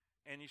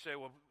 and you say,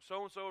 well,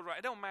 so-and-so is right.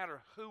 It don't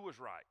matter who was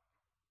right.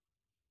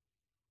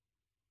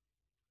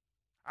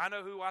 I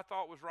know who I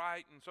thought was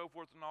right and so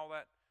forth and all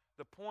that.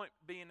 The point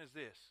being is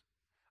this.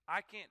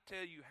 I can't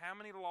tell you how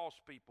many lost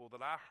people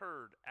that I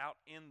heard out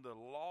in the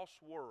lost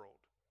world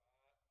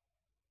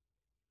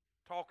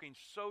talking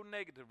so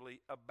negatively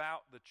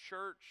about the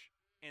church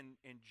and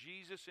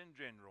Jesus in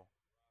general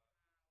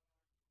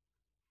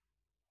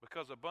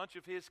because a bunch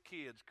of his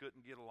kids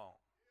couldn't get along.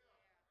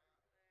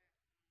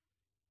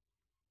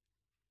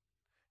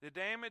 The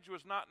damage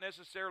was not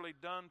necessarily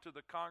done to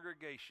the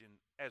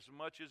congregation as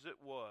much as it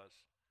was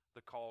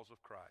the cause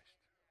of Christ.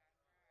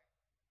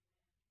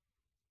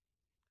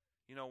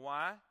 You know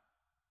why?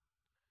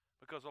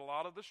 Because a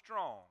lot of the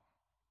strong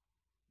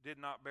did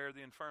not bear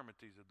the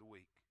infirmities of the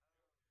weak.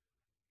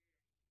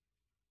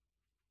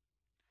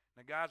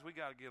 Now, guys, we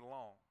got to get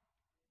along.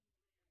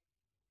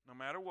 No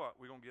matter what,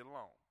 we're going to get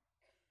along.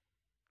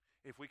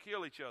 If we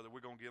kill each other,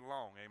 we're going to get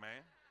along.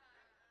 Amen?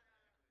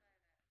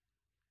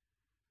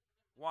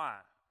 Why?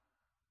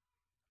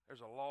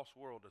 There's a lost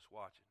world that's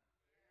watching.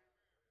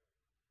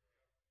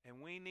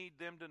 And we need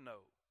them to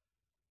know,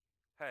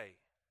 hey,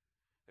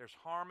 there's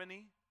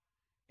harmony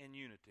and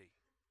unity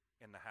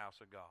in the house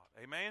of God.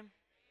 Amen?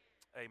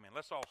 Amen.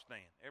 Let's all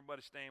stand.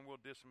 Everybody stand.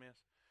 We'll dismiss.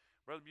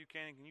 Brother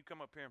Buchanan, can you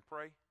come up here and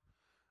pray?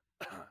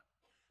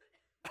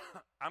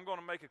 I'm going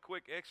to make a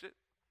quick exit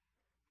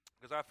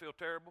because I feel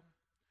terrible,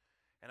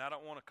 and I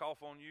don't want to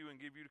cough on you and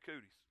give you the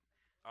cooties.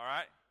 All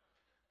right?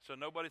 So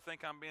nobody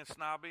think I'm being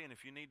snobby, and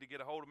if you need to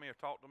get a hold of me or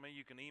talk to me,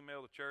 you can email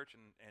the church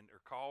and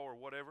or call or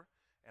whatever.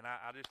 And I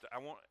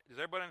want, does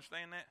everybody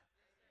understand that?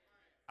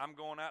 I'm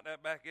going out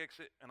that back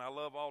exit, and I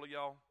love all of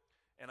y'all,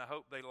 and I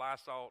hope they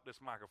Lysol this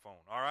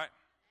microphone. All right?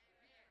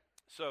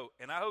 So,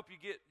 and I hope you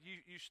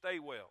stay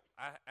well.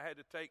 I had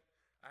to take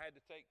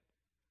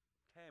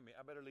Tammy.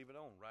 I better leave it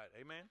on, right?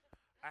 Amen.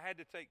 I had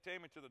to take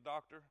Tammy to the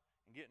doctor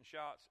and getting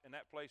shots, and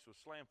that place was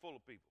slam full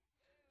of people.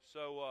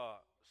 So,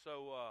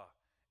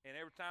 and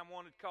every time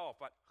one would cough,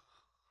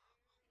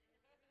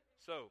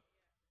 so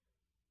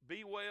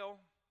be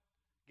well,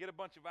 get a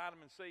bunch of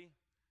vitamin C,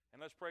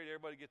 and let's pray that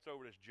everybody gets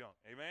over this junk.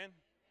 Amen.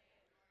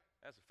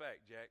 That's a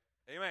fact, Jack.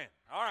 Amen.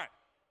 All right.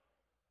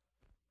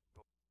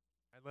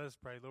 Let us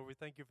pray. Lord, we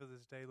thank you for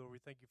this day. Lord, we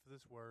thank you for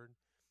this word.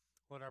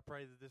 Lord, I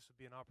pray that this would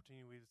be an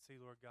opportunity we would see,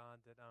 Lord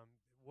God, that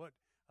what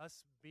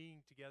us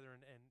being together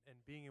and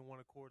being in one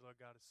accord, Lord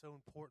God, is so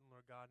important,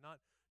 Lord God, not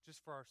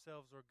just for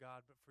ourselves, Lord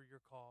God, but for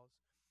your cause.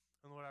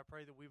 And Lord, I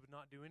pray that we would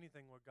not do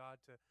anything, Lord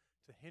God, to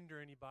hinder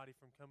anybody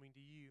from coming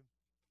to you,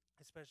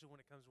 especially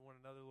when it comes to one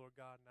another, Lord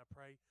God. And I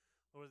pray,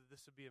 Lord, that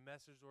this would be a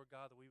message, Lord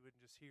God, that we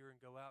wouldn't just hear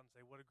and go out and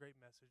say, what a great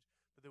message,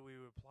 but that we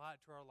would apply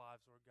it to our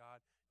lives, Lord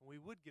God, and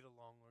we would get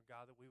along, Lord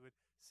God, that we would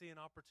see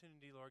an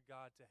opportunity, Lord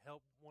God, to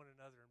help one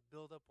another and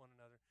build up one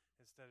another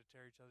instead of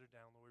tear each other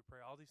down. Lord, we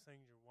pray all these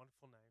things in your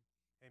wonderful name.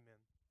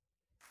 Amen.